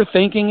 If you're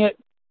thinking it,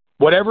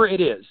 whatever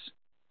it is,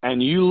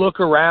 and you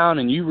look around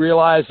and you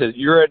realize that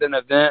you're at an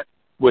event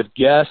with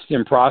guests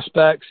and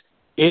prospects,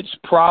 it's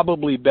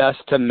probably best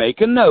to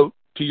make a note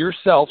to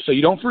yourself so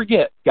you don't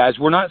forget. Guys,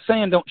 we're not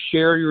saying don't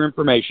share your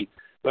information,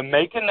 but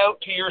make a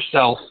note to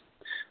yourself,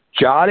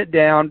 jot it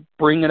down,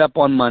 bring it up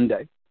on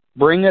Monday.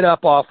 Bring it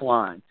up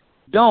offline.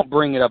 Don't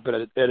bring it up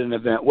at an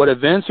event. What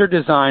events are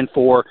designed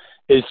for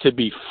is to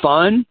be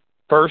fun,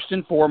 first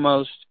and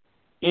foremost,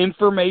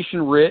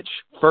 information rich,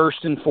 first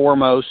and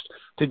foremost,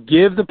 to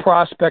give the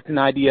prospect an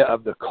idea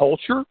of the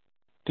culture,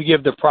 to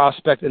give the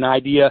prospect an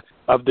idea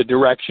of the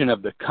direction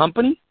of the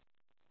company.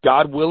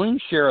 God willing,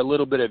 share a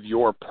little bit of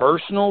your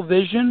personal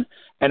vision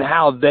and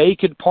how they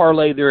could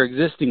parlay their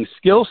existing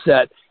skill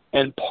set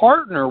and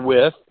partner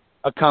with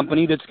a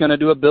company that's going to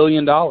do $1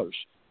 billion.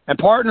 And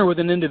partner with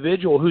an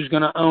individual who's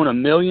going to own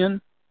 $1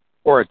 million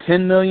or a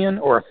 $10 million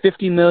or a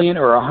 $50 million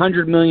or a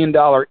 $100 million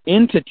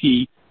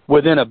entity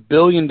within $1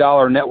 billion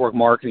network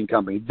marketing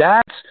company.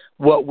 That's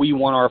what we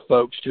want our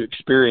folks to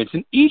experience.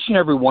 And each and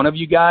every one of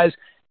you guys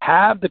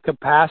have the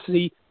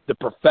capacity, the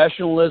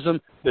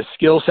professionalism, the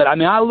skill set. I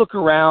mean, I look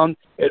around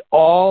at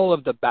all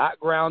of the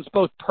backgrounds,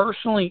 both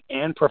personally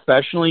and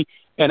professionally,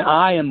 and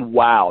I am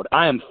wowed.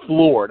 I am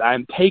floored. I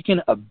am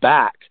taken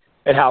aback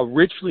at how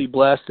richly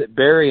blessed that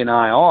Barry and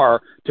I are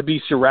to be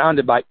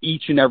surrounded by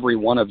each and every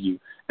one of you.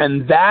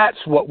 And that's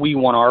what we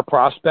want our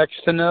prospects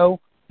to know,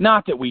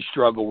 not that we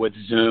struggle with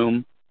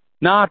Zoom,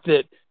 not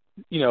that,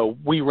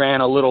 we ran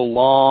a little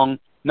long,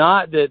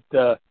 not that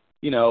the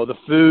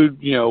food,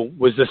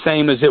 was the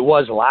same as it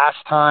was last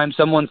time.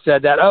 Someone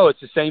said that, oh,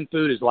 it's the same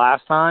food as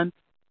last time.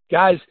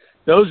 Guys,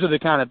 those are the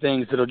kind of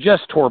things that'll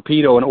just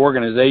torpedo an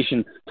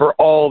organization for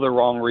all the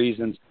wrong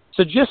reasons.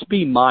 So just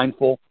be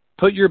mindful.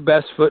 Put your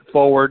best foot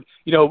forward.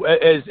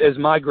 As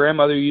my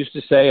grandmother used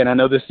to say, and I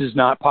know this is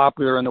not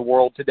popular in the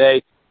world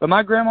today, but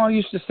my grandma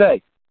used to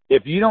say,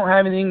 if you don't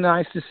have anything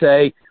nice to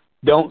say,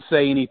 don't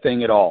say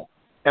anything at all.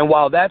 And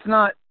while that's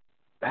not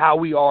how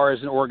we are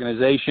as an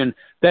organization,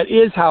 that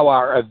is how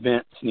our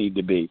events need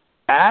to be.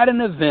 At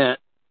an event,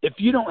 if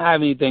you don't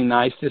have anything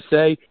nice to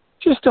say,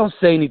 just don't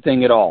say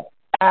anything at all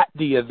at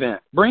the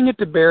event. Bring it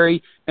to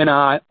Barry and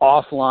I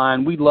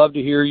offline. We'd love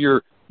to hear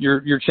your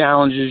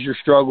challenges, your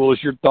struggles,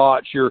 your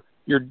thoughts, your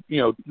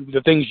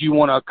the things you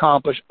want to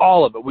accomplish,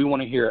 all of it. We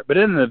want to hear it. But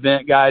in an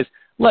event, guys,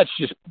 let's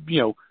just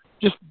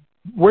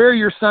wear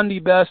your Sunday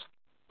best,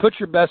 put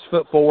your best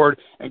foot forward,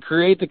 and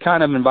create the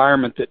kind of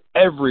environment that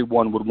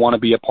everyone would want to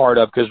be a part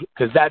of,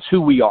 because that's who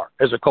we are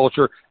as a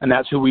culture, and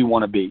that's who we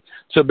want to be.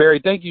 So,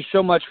 Barry, thank you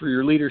so much for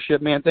your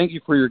leadership, man. Thank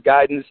you for your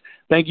guidance.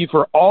 Thank you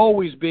for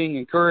always being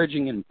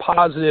encouraging and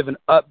positive and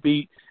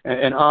upbeat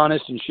and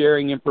honest and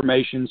sharing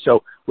information.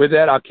 So with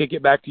that, I'll kick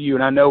it back to you,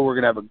 and I know we're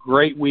going to have a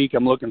great week.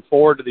 I'm looking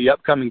forward to the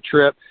upcoming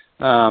trip.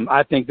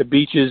 I think the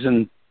beaches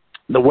and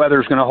the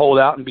weather's going to hold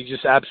out and be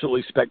just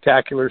absolutely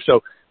spectacular.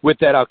 So with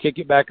that, I'll kick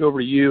it back over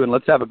to you, and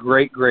let's have a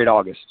great, great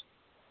August.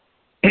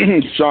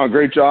 Sean,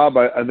 great job.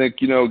 I think,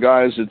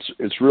 guys,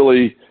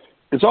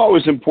 it's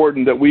always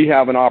important that we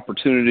have an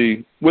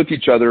opportunity with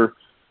each other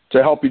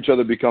to help each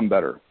other become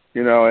better,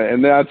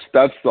 and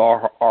that's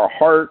our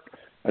heart.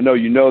 I know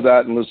you know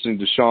that in listening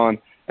to Sean.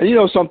 And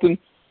something,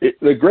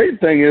 the great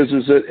thing is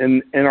that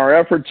in our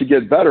effort to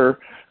get better,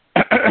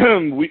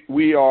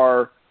 we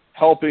are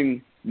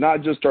helping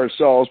not just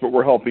ourselves, but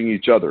we're helping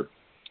each other.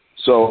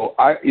 So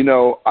I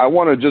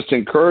want to just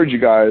encourage you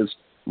guys,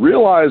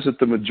 realize that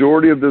the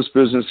majority of this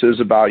business is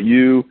about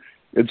you.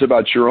 It's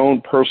about your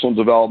own personal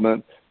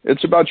development.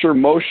 It's about your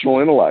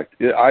emotional intellect.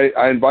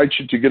 I invite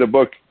you to get a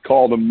book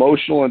called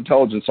Emotional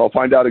Intelligence. I'll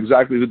find out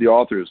exactly who the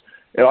author is.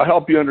 It'll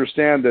help you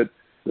understand that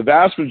the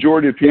vast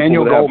majority of people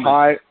Daniel that Goldman.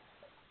 have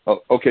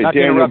high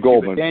Daniel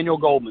Goldman. Daniel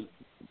Goldman.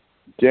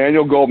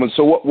 Daniel Goldman.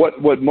 So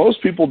what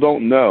most people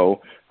don't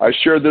know, I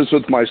shared this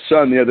with my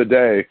son the other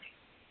day,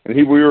 and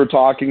we were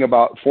talking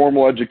about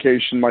formal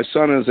education. My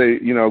son is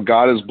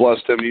God has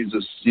blessed him.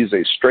 He's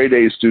a straight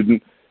A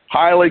student,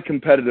 highly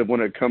competitive when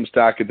it comes to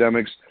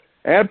academics,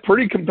 and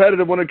pretty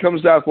competitive when it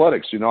comes to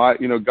athletics.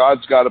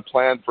 God's got a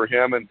plan for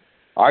him, and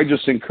I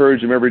just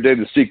encourage him every day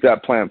to seek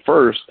that plan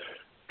first.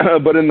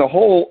 But in the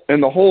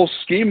whole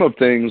scheme of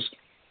things,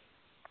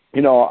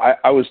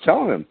 I was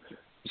telling him,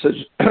 I said,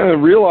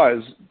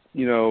 realize,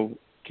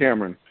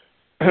 Cameron,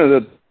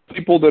 that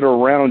people that are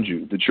around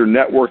you, that you're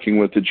networking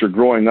with, that you're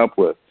growing up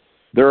with,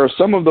 there are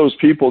some of those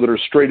people that are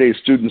straight A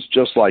students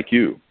just like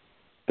you.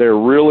 They're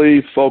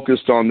really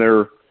focused on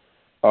their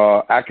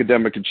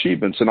academic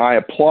achievements, and I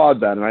applaud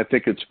that, and I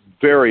think it's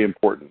very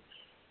important.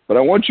 But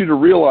I want you to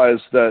realize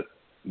that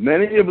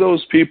many of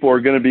those people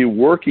are going to be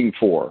working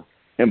for,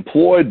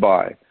 employed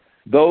by,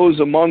 those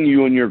among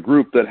you in your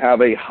group that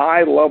have a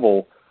high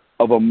level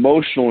of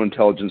emotional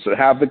intelligence, that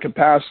have the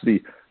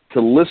capacity to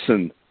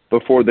listen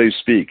before they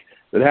speak,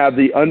 that have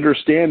the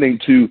understanding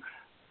to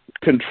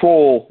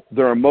control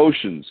their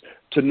emotions,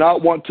 to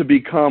not want to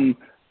become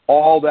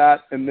all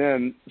that and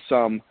then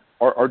some,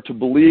 or to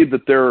believe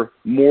that they're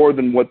more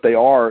than what they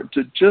are,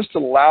 to just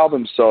allow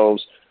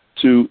themselves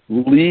to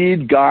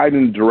lead, guide,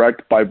 and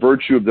direct by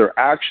virtue of their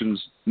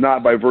actions,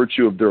 not by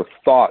virtue of their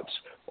thoughts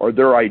or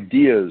their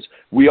ideas.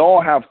 We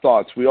all have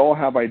thoughts. We all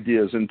have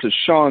ideas. And to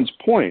Sean's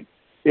point,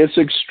 it's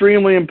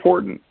extremely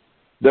important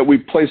that we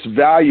place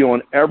value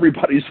on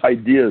everybody's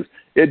ideas.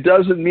 It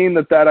doesn't mean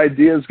that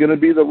idea is going to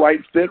be the right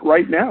fit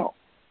right now.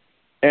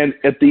 And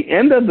at the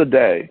end of the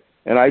day,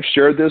 and I've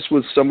shared this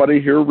with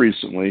somebody here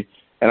recently,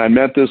 and I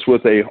meant this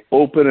with an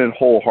open and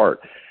whole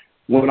heart.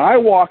 When I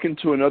walk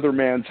into another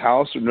man's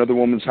house or another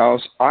woman's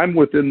house, I'm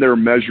within their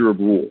measure of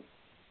rule.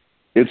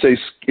 It's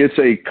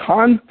a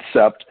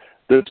concept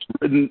that's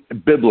written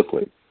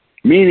biblically,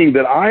 meaning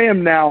that I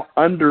am now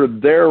under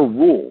their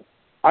rule.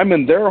 I'm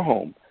in their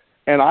home,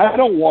 and I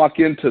don't walk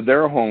into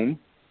their home,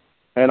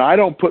 and I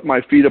don't put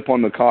my feet up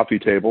on the coffee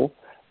table,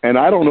 and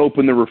I don't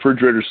open the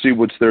refrigerator to see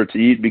what's there to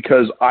eat,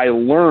 because I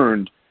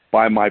learned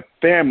by my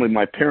family,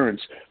 my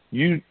parents,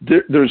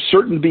 there's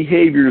certain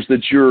behaviors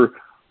that you're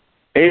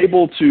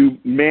able to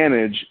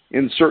manage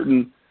in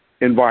certain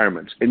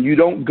environments, and you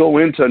don't go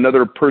into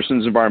another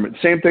person's environment.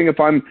 Same thing if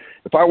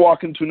I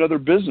walk into another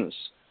business,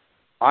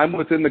 I'm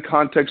within the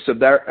context of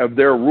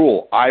their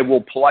rule. I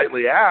will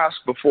politely ask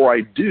before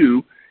I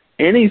do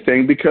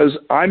anything because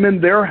I'm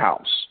in their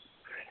house.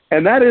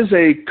 And that is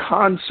a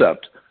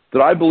concept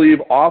that I believe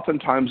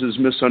oftentimes is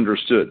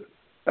misunderstood.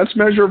 That's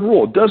measure of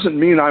rule. It doesn't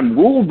mean I'm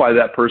ruled by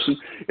that person.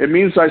 It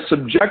means I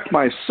subject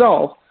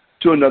myself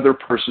to another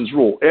person's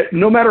rule,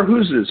 no matter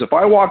whose it is. If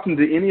I walked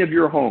into any of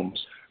your homes,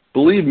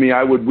 believe me,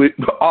 I would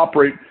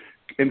operate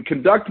and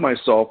conduct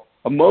myself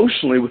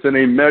emotionally within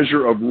a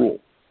measure of rule.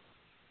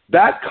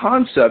 That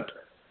concept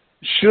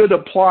should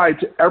apply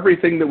to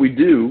everything that we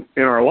do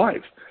in our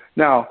life.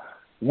 Now,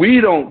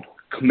 we don't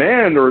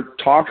command or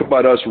talk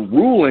about us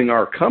ruling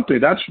our company.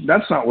 That's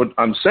not what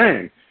I'm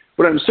saying.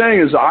 What I'm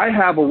saying is I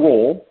have a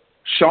role.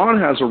 Sean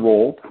has a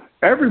role.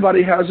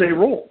 Everybody has a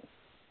role.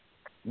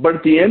 But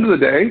at the end of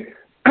the day,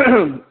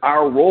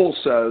 our role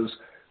says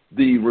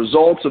the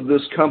results of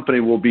this company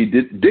will be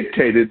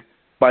dictated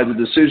by the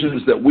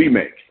decisions that we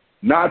make,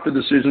 not the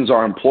decisions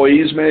our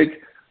employees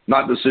make,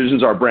 not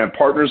decisions our brand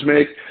partners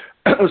make.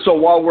 So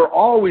while we're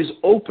always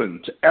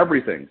open to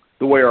everything,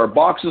 the way our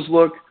boxes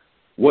look,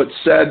 what's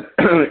said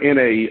in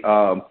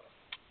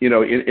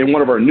in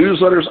one of our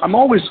newsletters,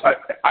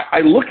 I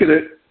look at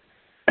it.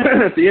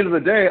 At the end of the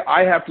day,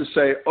 I have to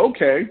say,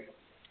 okay,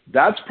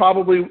 that's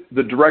probably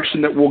the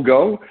direction that we'll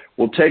go.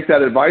 We'll take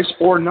that advice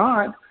or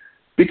not,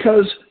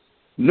 because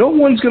no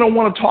one's going to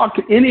want to talk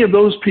to any of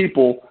those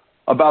people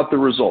about the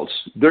results.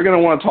 They're going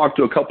to want to talk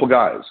to a couple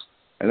guys,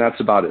 and that's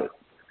about it.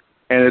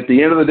 And at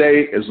the end of the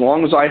day, as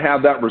long as I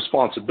have that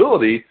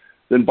responsibility,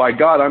 then by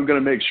God, I'm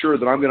going to make sure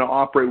that I'm going to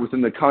operate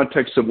within the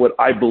context of what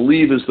I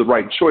believe is the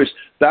right choice.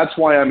 That's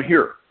why I'm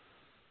here.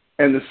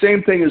 And the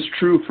same thing is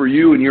true for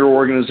you and your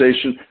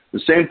organization.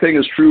 The same thing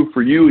is true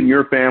for you and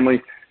your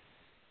family.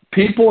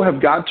 People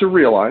have got to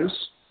realize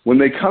when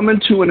they come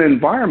into an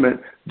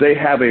environment, they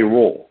have a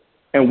role,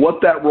 and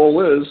what that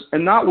role is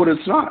and not what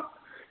it's not.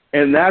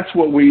 And that's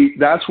when we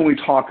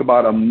talk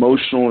about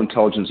emotional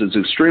intelligence. It's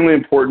extremely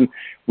important.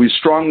 We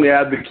strongly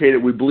advocate it.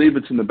 We believe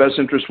it's in the best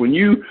interest.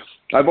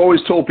 I've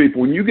always told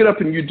people, when you get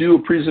up and you do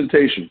a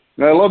presentation,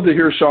 and I love to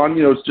hear Sean,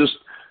 just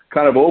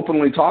kind of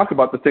openly talk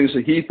about the things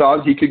that he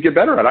thought he could get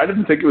better at. I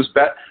didn't think it was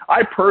bad.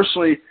 I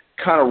personally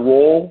kind of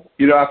roll,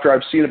 after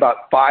I've seen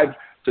about 5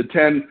 to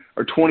 10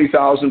 or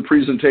 20,000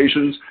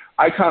 presentations,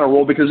 I kind of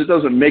roll because it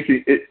doesn't make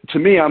it, to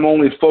me, I'm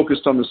only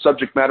focused on the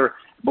subject matter,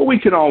 but we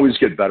can always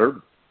get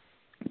better.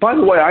 By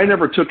the way, I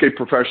never took a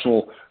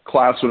professional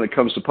class when it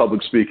comes to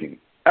public speaking,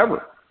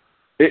 ever.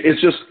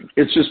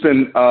 It's just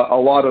been a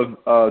lot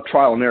of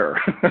trial and error,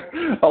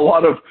 a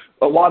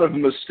lot of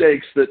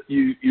mistakes that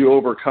you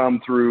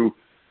overcome through,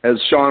 as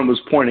Sean was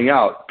pointing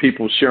out,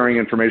 people sharing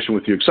information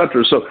with you, et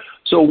cetera.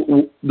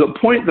 So the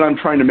point that I'm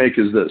trying to make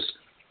is this: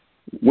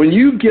 when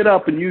you get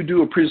up and you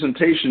do a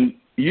presentation,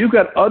 you've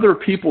got other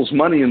people's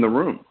money in the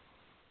room,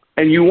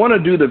 and you want to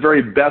do the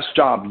very best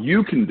job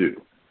you can do.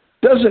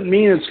 Doesn't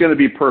mean it's going to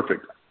be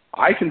perfect.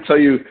 I can tell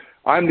you,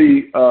 I'm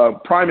the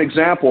prime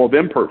example of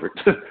imperfect,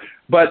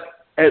 but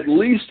at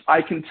least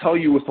I can tell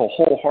you with a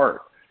whole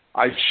heart,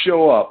 I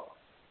show up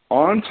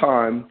on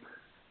time,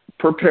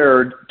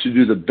 prepared to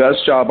do the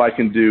best job I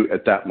can do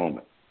at that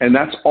moment. And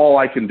that's all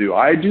I can do.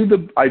 I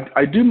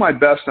do my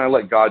best, and I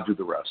let God do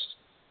the rest.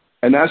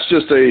 And that's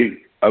just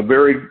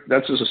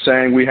that's just a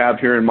saying we have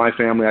here in my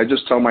family. I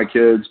just tell my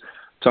kids,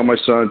 tell my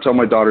son, tell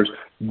my daughters,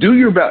 do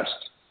your best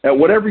at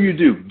whatever you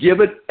do. Give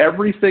it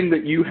everything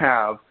that you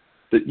have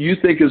that you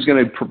think is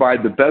going to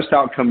provide the best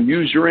outcome.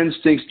 Use your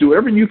instincts. Do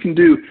whatever you can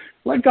do.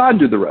 Let God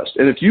do the rest.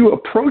 And if you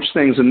approach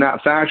things in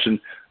that fashion,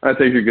 I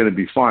think you're going to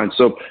be fine.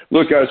 So,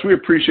 look, guys, we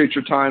appreciate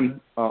your time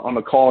on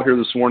the call here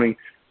this morning.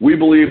 We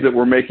believe that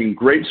we're making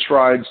great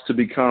strides to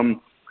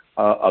become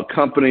a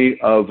company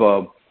of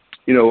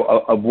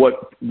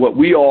what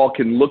we all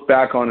can look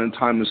back on in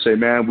time and say,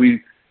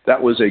 man,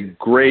 that was a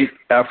great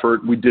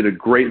effort. We did a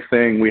great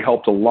thing. We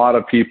helped a lot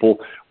of people.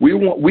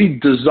 We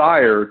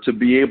desire to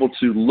be able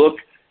to look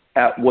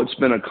at what's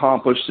been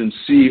accomplished and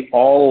see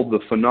all the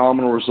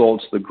phenomenal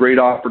results, the great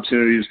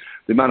opportunities,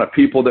 the amount of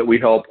people that we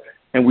help,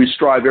 and we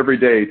strive every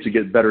day to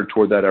get better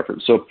toward that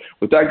effort. So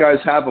with that, guys,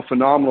 have a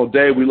phenomenal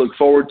day. We look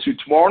forward to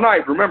tomorrow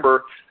night.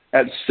 Remember,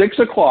 at 6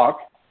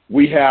 o'clock,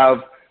 we have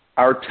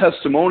our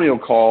testimonial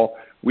call.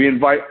 We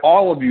invite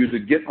all of you to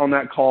get on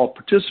that call,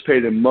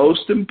 participate, and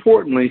most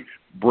importantly,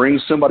 bring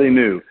somebody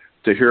new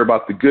to hear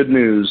about the good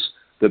news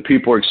that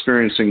people are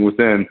experiencing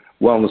within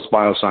Wellness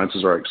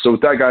Biosciences. All right. So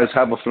with that, guys,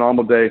 have a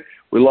phenomenal day.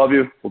 We love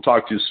you. We'll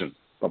talk to you soon.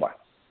 Bye-bye.